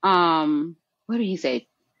 What did he say?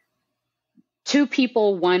 2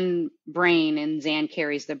 people, 1 brain, and Zan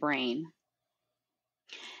carries the brain.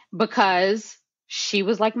 Because she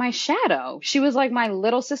was like my shadow. She was like my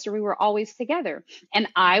little sister. We were always together. And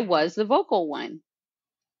I was the vocal one.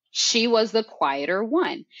 She was the quieter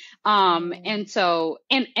one. And so,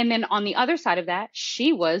 and then on the other side of that,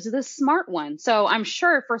 she was the smart one. So I'm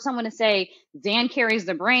sure for someone to say Zan carries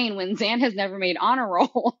the brain when Zan has never made honor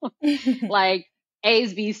roll, like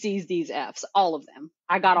A's, B's, C's, D's, F's, all of them.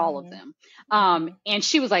 I got all of them. And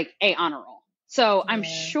she was like A honor roll. So I'm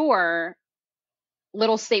sure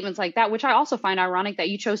little statements like that, which I also find ironic that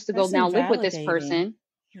you chose to go now live with this person.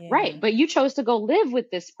 Yeah. Right. But you chose to go live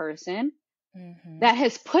with this person that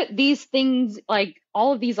has put these things, like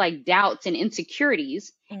all of these like doubts and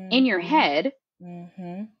insecurities in your head.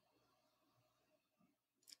 And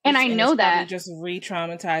I know that just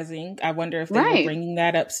re-traumatizing. I wonder if they were bringing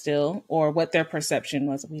that up still or what their perception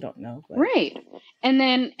was. We don't know. But. Right. And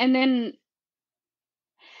then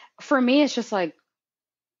for me, it's just like,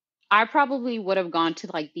 I probably would have gone to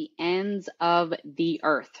like the ends of the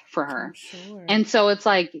earth for her. Sure. And so it's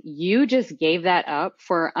like, you just gave that up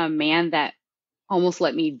for a man that almost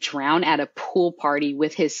let me drown at a pool party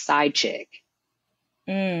with his side chick.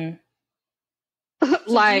 So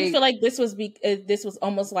do you feel like this was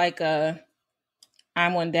almost like I'm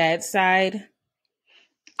on dad's side?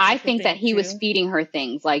 I think that he was feeding her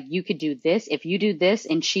things like, you could do this. If you do this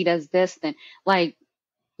and she does this, then like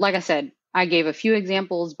I said, I gave a few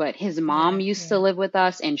examples, but his mom used to live with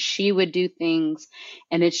us and she would do things.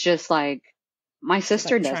 And it's just like, my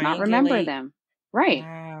sister does not remember them. Right.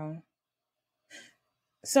 Wow.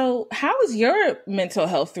 So how is your mental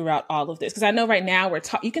health throughout all of this? Because I know right now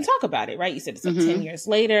you can talk about it, right? You said it's like 10 years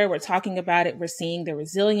later, we're talking about it. We're seeing the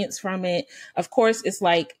resilience from it. Of course, it's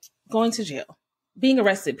like going to jail, being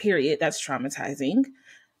arrested, period. That's traumatizing.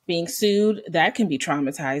 Being sued, that can be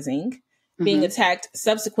traumatizing. Being attacked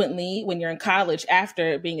subsequently when you're in college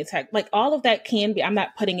after being attacked, like all of that can be, I'm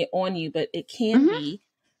not putting it on you, but it can be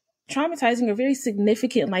traumatizing or very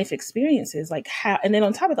significant life experiences. Like how, and then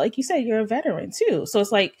on top of that, like you said, you're a veteran too. So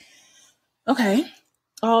it's like, okay,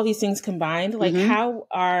 all these things combined, like how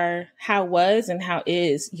was and how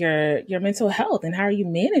is your mental health, and how are you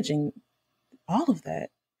managing all of that?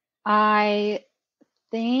 I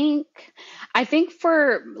think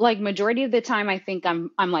for like majority of the time, I think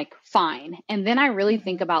I'm like fine. And then I really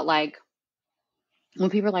think about like when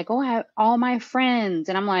people are like, oh, I have all my friends.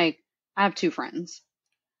 And I'm like, I have 2 friends.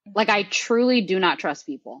 Like I truly do not trust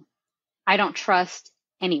people. I don't trust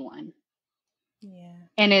anyone. Yeah.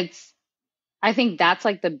 And I think that's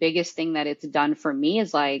like the biggest thing that it's done for me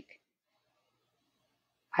is like,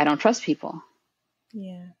 I don't trust people.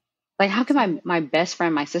 Yeah. Like, how can my best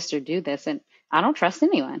friend, my sister do this? And I don't trust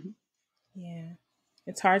anyone. Yeah.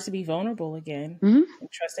 It's hard to be vulnerable again and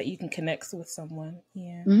trust that you can connect with someone.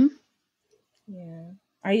 Yeah.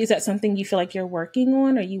 Yeah. Is that something you feel like you're working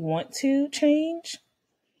on or you want to change?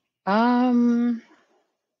 I don't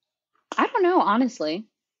know, honestly.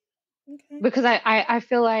 Okay. Because I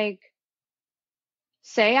feel like,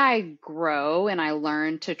 say I grow and I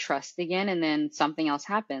learn to trust again and then something else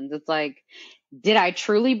happens. It's like, did I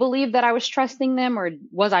truly believe that I was trusting them, or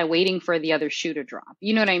was I waiting for the other shoe to drop?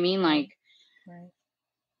 You know what I mean? Like,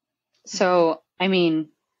 so, I mean,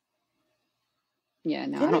 yeah,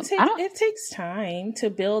 no, and it takes time to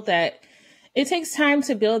build that. It takes time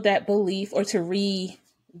to build that belief, or to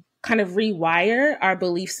kind of rewire our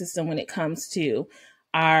belief system when it comes to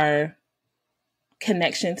our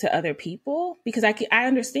connection to other people. Because I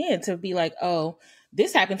understand to be like, oh,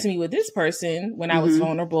 this happened to me with this person when I was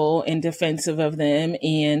vulnerable and defensive of them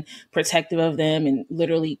and protective of them and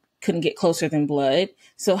literally couldn't get closer than blood.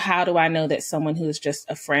 So how do I know that someone who is just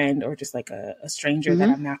a friend or just like a stranger that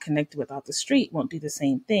I'm now connected with off the street won't do the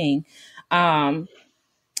same thing? And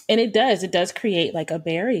it does create like a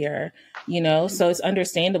barrier, so it's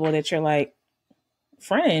understandable that you're like,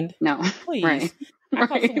 friend, no, please. Right. I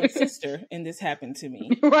call someone sister and this happened to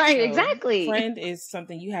me. Right, So exactly. Friend is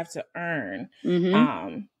something you have to earn.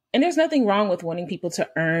 And there's nothing wrong with wanting people to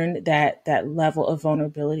earn that level of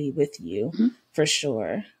vulnerability with you, for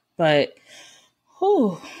sure. But,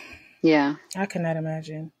 yeah, I cannot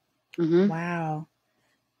imagine. Wow.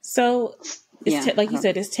 So, like you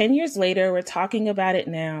said, it's 10 years later. We're talking about it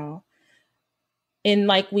now. And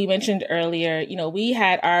like we mentioned earlier, we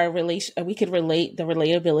had our we could relate the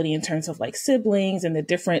relatability in terms of like siblings and the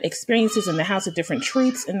different experiences in the house, the different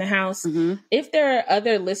truths in the house. If there are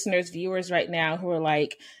other listeners, viewers right now who are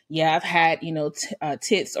like, yeah, I've had,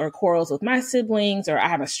 tits or quarrels with my siblings, or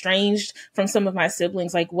I'm estranged from some of my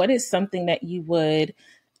siblings, like what is something that you would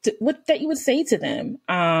say to them?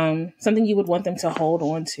 Something you would want them to hold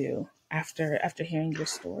on to after hearing your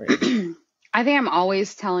story? I think I'm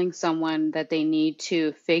always telling someone that they need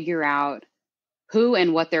to figure out who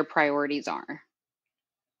and what their priorities are.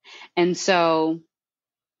 And so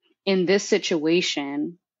in this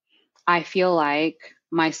situation, I feel like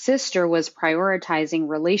my sister was prioritizing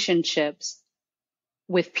relationships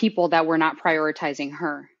with people that were not prioritizing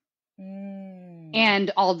her.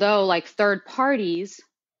 And although like third parties,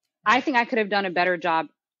 I think I could have done a better job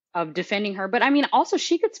of defending her. But I mean, also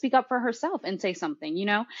she could speak up for herself and say something,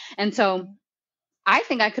 And so I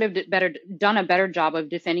think I could have done a better job of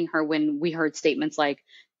defending her when we heard statements like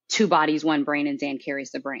 2 bodies, 1 brain, and Zan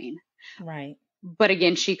carries the brain. Right. But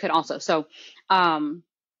again, she could also. So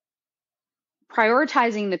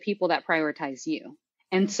prioritizing the people that prioritize you.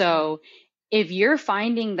 And so if you're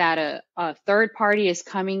finding that a third party is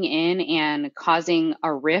coming in and causing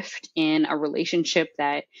a rift in a relationship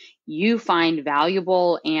that you find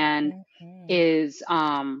valuable and is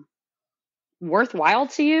worthwhile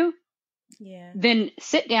to you, then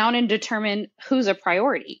sit down and determine who's a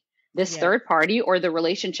priority, this third party or the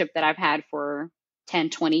relationship that I've had for 10,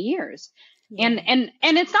 20 years. And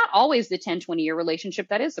it's not always the 10, 20-year relationship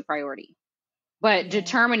that is the priority, but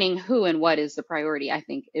determining who and what is the priority, I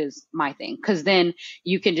think is my thing. Because then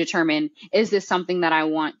you can determine, is this something that I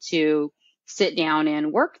want to sit down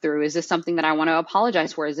and work through? Is this something that I want to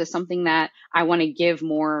apologize for? Is this something that I want to give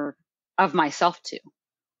more of myself to?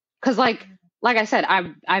 Because like I said,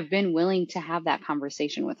 I've been willing to have that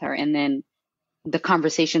conversation with her, and then the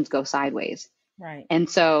conversations go sideways. Right. And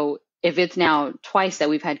so if it's now twice that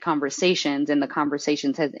we've had conversations and the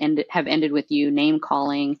conversations have ended with you name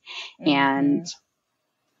calling, and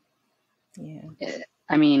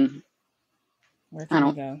I mean, where can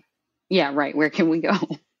we go? Yeah, right. Where can we go?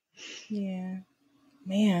 Yeah,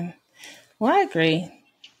 man. Well, I agree.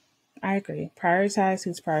 Prioritize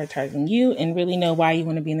who's prioritizing you, and really know why you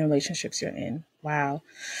want to be in the relationships you're in. Wow.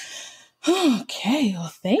 Okay.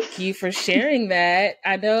 Well, thank you for sharing that.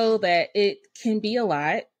 I know that it can be a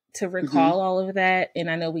lot to recall all of that.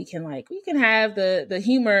 And I know we can have the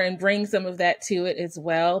humor and bring some of that to it as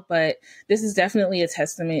well. But this is definitely a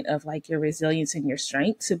testament of like your resilience and your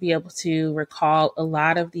strength to be able to recall a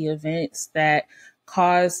lot of the events that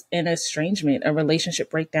cause an estrangement, a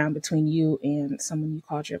relationship breakdown between you and someone you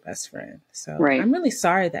called your best friend. So I'm really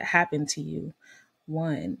sorry that happened to you.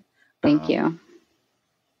 Thank you.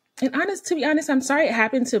 And to be honest, I'm sorry it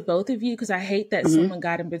happened to both of you, because I hate that someone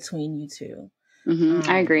got in between you two.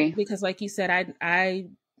 I agree. Because like you said,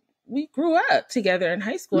 we grew up together in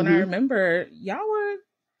high school, and I remember y'all were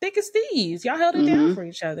thick as thieves. Y'all held it down for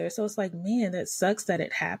each other. So it's like, man, that sucks that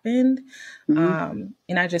it happened. And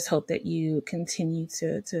I just hope that you continue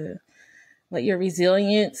to let your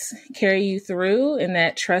resilience carry you through, and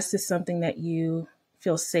that trust is something that you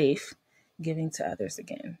feel safe giving to others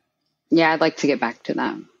again. Yeah, I'd like to get back to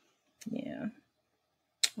that. Yeah.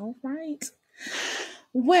 All right.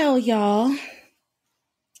 Well, y'all,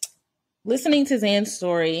 listening to Zan's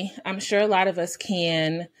story, I'm sure a lot of us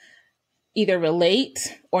can either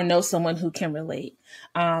relate or know someone who can relate.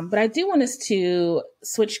 But I do want us to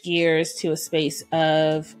switch gears to a space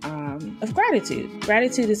of gratitude.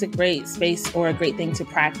 Gratitude is a great space, or a great thing to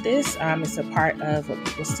practice. It's a part of what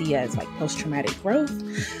people see as like post-traumatic growth,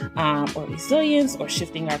 or resilience, or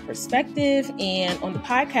shifting our perspective. And on the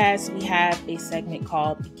podcast, we have a segment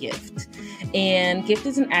called GIFT. And GIFT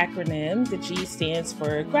is an acronym. The G stands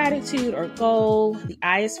for gratitude or goal. The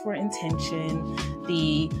I is for intention.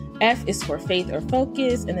 The F is for faith or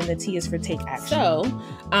focus, and then the T is for take action. So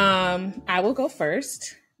I will go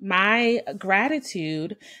first. My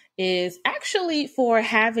gratitude is actually for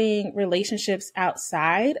having relationships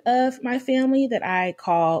outside of my family that I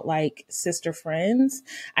call like sister friends.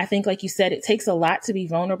 I think, like you said, it takes a lot to be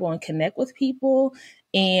vulnerable and connect with people.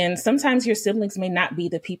 And sometimes your siblings may not be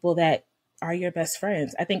the people that are your best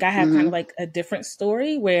friends. I think I have kind of like a different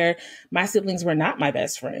story where my siblings were not my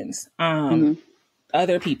best friends.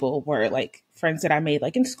 Other people were like friends that I made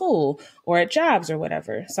like in school or at jobs or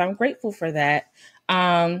whatever. So I'm grateful for that.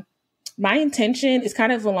 My intention is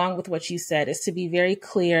kind of along with what you said, is to be very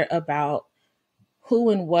clear about who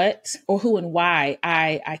and what, or who and why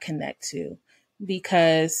I connect to,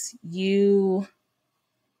 because you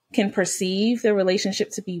can perceive the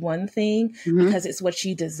relationship to be one thing because it's what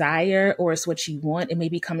you desire or it's what you want. It may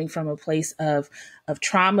be coming from a place of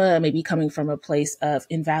trauma, it may be coming from a place of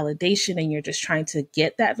invalidation, and you're just trying to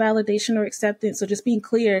get that validation or acceptance. So just being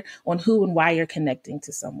clear on who and why you're connecting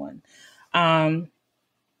to someone.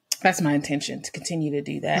 That's my intention, to continue to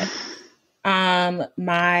do that.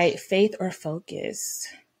 My faith or focus.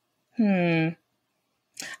 I think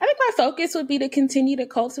my focus would be to continue to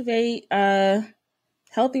cultivate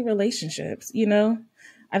healthy relationships. You know,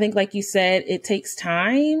 I think, like you said, it takes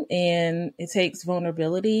time and it takes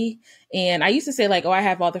vulnerability. And I used to say like, oh, I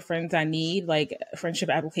have all the friends I need. Like, friendship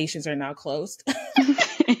applications are now closed. But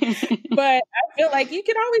I feel like you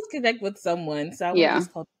can always connect with someone. So I want to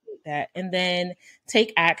just cultivate that. And then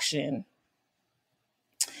take action.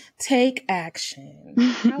 Take action.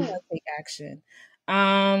 How will I take action?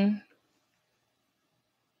 I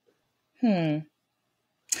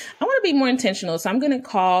want to be more intentional. So I'm going to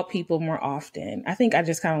call people more often. I think I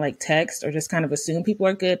just kind of like text or just kind of assume people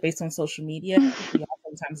are good based on social media. We all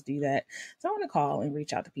sometimes do that. So I want to call and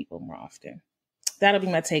reach out to people more often. That'll be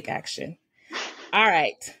my take action. All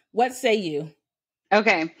right. What say you?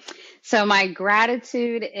 Okay. So my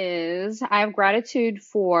gratitude is, I have gratitude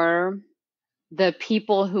for the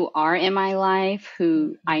people who are in my life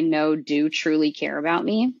who I know do truly care about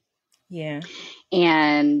me. Yeah.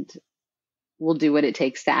 And will do what it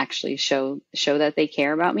takes to actually show that they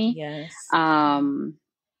care about me. Yes.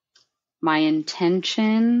 My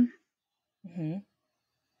intention.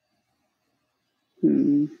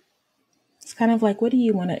 It's kind of like, what do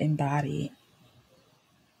you want to embody?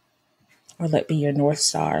 Or let be your North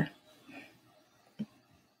Star?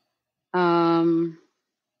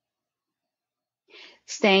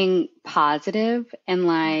 Staying positive and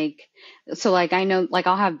like, so like, I know like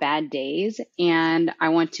I'll have bad days and I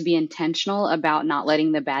want to be intentional about not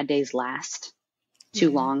letting the bad days last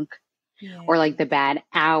too long, or like the bad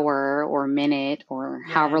hour or minute or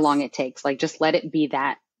however long it takes. Like, just let it be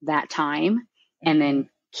that time and then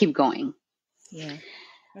keep going. Yeah.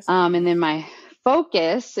 And then my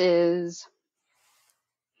focus is,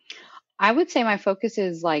 I would say my focus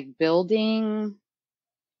is like building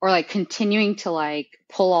or like continuing to like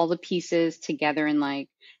pull all the pieces together and like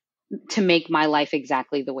to make my life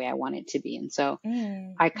exactly the way I want it to be. And so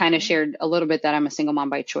I kind of shared a little bit that I'm a single mom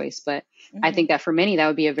by choice, but I think that for many, that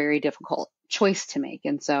would be a very difficult choice to make.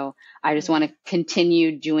 And so I just want to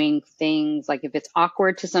continue doing things. Like if it's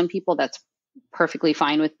awkward to some people, that's perfectly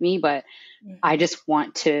fine with me, but I just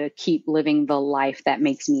want to keep living the life that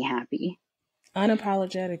makes me happy.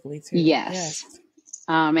 Unapologetically too. Yes.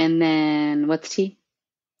 And then what's T?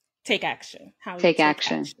 Take action. How take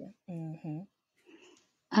action.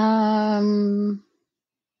 I don't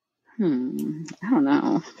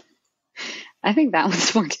know. I think that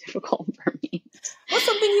was more difficult for me. What's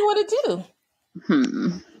something you want to do?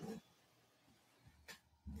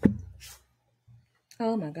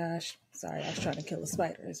 Oh my gosh. Sorry, I was trying to kill a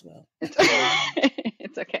spider as well.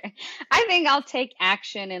 It's okay. I think I'll take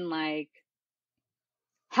action in like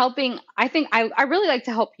helping. I think I really like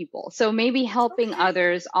to help people. So maybe helping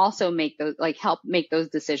others also make those, like help make those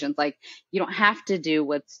decisions. Like you don't have to do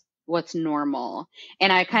what's normal.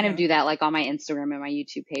 And I kind of do that like on my Instagram and my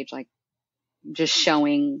YouTube page, like just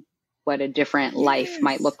showing what a different life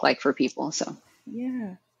might look like for people. So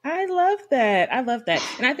yeah. I love that.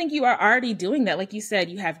 And I think you are already doing that. Like you said,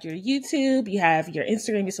 you have your YouTube, you have your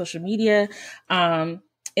Instagram, your social media.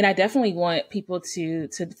 And I definitely want people to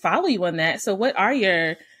follow you on that. So what are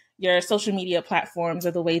your social media platforms,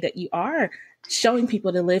 or the way that you are showing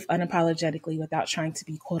people to live unapologetically without trying to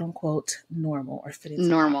be quote unquote normal or fit into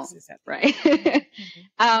normal? Right.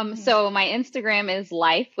 So my Instagram is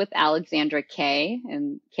Life with Alexandra K,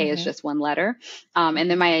 and K is just one letter. And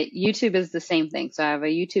then my YouTube is the same thing. So I have a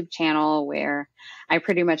YouTube channel where I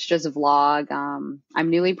pretty much just vlog. I'm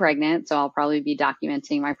newly pregnant, so I'll probably be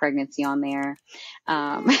documenting my pregnancy on there,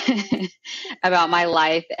 about my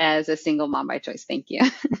life as a single mom by choice. Thank you.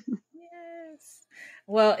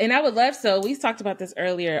 Well, and I would love, so we talked about this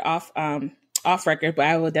earlier off record, but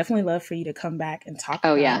I would definitely love for you to come back and talk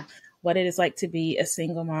about what it is like to be a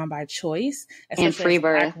single mom by choice, and free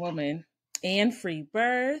birth, Black woman, and free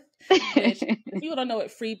birth. Which, if people don't know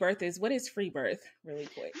what free birth is, what is free birth, really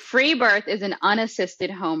quick? Free birth is an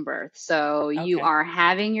unassisted home birth. So you are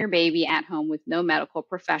having your baby at home with no medical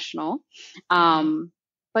professional,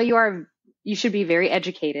 but you should be very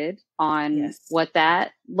educated on what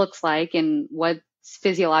that looks like and what's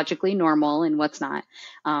physiologically normal and what's not.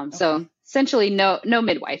 So essentially no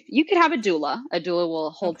midwife. You could have a doula. A doula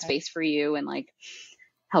will hold space for you and like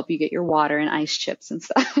help you get your water and ice chips and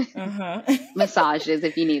stuff. Massages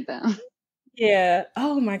if you need them. Yeah.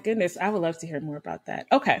 Oh my goodness. I would love to hear more about that.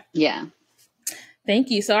 Okay. Yeah.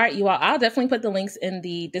 Thank you. So, all right, you all, I'll definitely put the links in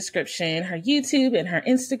the description, her YouTube and her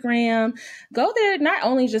Instagram. Go there, not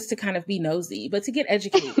only just to kind of be nosy, but to get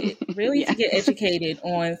educated, really to get educated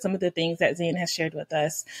on some of the things that Zane has shared with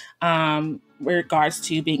us, with regards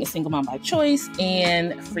to being a single mom by choice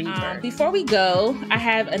and free birth. Before we go, I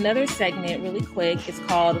have another segment really quick. It's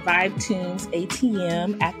called Vibe Tunes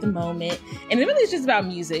ATM at the moment. And it really is just about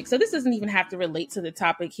music. So this doesn't even have to relate to the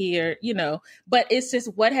topic here, but it's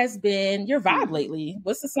just what has been your vibe lately.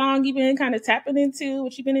 What's the song you've been kind of tapping into?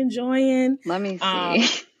 What you've been enjoying? Let me see. I'm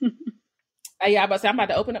about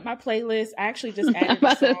to open up my playlist. I actually just added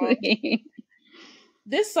a song.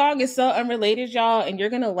 This song is so unrelated, y'all, and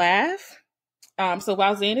you're going to laugh. So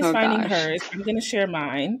while Zane is finding hers, I'm going to share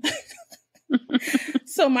mine.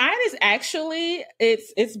 So mine is actually,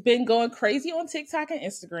 it's been going crazy on TikTok and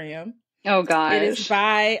Instagram. Oh, gosh. It is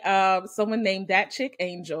by someone named That Chick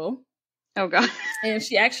Angel. Oh, God. And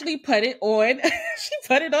she actually put it on,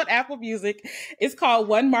 Apple Music. It's called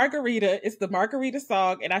One Margarita. It's the Margarita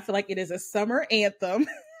song. And I feel like it is a summer anthem.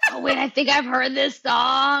 Oh, wait, I think I've heard this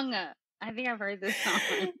song.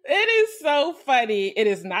 It is so funny. It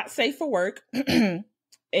is not safe for work. And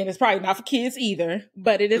it's probably not for kids either,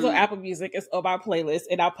 but it is on Apple Music. It's on my playlist,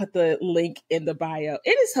 and I'll put the link in the bio.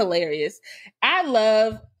 It is hilarious. I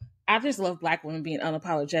just love Black women being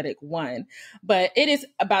unapologetic, one, but it is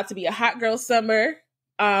about to be a hot girl summer,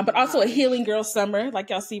 but also a healing girl summer, like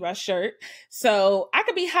y'all see my shirt. So I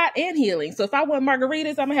could be hot and healing. So if I want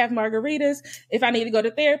margaritas, I'm gonna have margaritas. If I need to go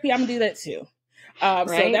to therapy, I'm gonna do that too. So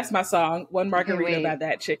that's my song, One Margarita by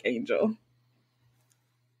That Chick Angel.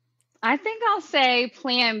 I think I'll say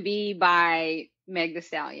Plan B by Meg Thee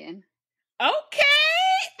Stallion. Okay.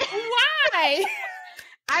 Why?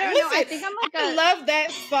 I don't know. I think I love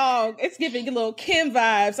that song. It's giving a little Kim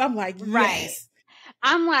vibes. I'm like, yes.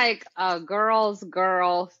 I'm like a girl's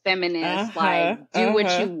girl, feminist, like do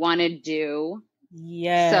what you want to do.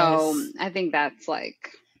 Yes. So I think that's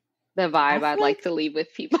like the vibe I'd like to leave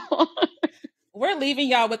with people. We're leaving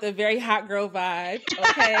y'all with a very hot girl vibe,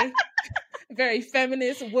 okay? Very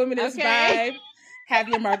feminist, womanist vibe. Have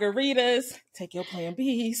your margaritas. Take your Plan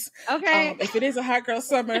Bs. Okay. If it is a hot girl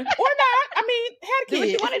summer or not, I mean, have a kid. Do what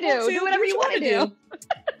you want to do. Do whatever you want to do.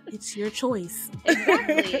 It's your choice.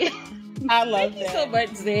 Exactly. I love that. Thank you so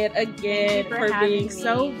much, Zed, again, for being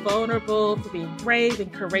so vulnerable, for being brave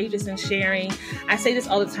and courageous in sharing. I say this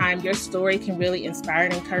all the time. Your story can really inspire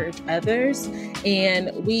and encourage others.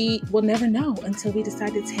 And we will never know until we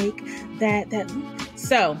decide to take that leap.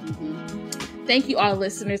 So thank you all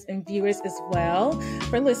listeners and viewers as well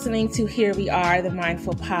for listening to Here We Are, the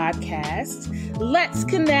Mindful Podcast. Let's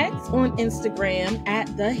connect on Instagram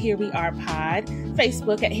at the Here We Are Pod,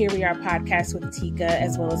 Facebook at Here We Are Podcast with Teka,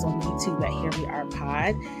 as well as on YouTube at Here We Are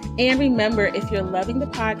Pod. And remember, if you're loving the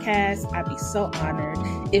podcast, I'd be so honored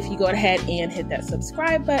if you go ahead and hit that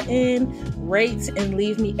subscribe button, rate and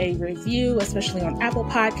leave me a review, especially on Apple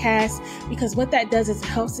Podcasts, because what that does is it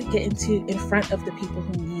helps it get in front of the people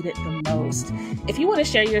who need it the most. If you want to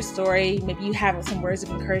share your story, maybe you have some words of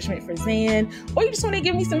encouragement for Zan, or you just want to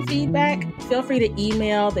give me some feedback, feel free to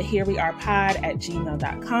email the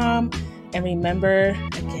HereWeArePod@gmail.com. And remember,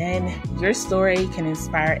 again, your story can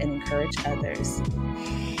inspire and encourage others.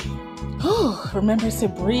 Remember to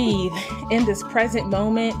breathe in this present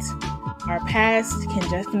moment. Our past can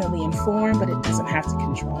definitely inform, but it doesn't have to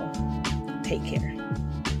control. Take care.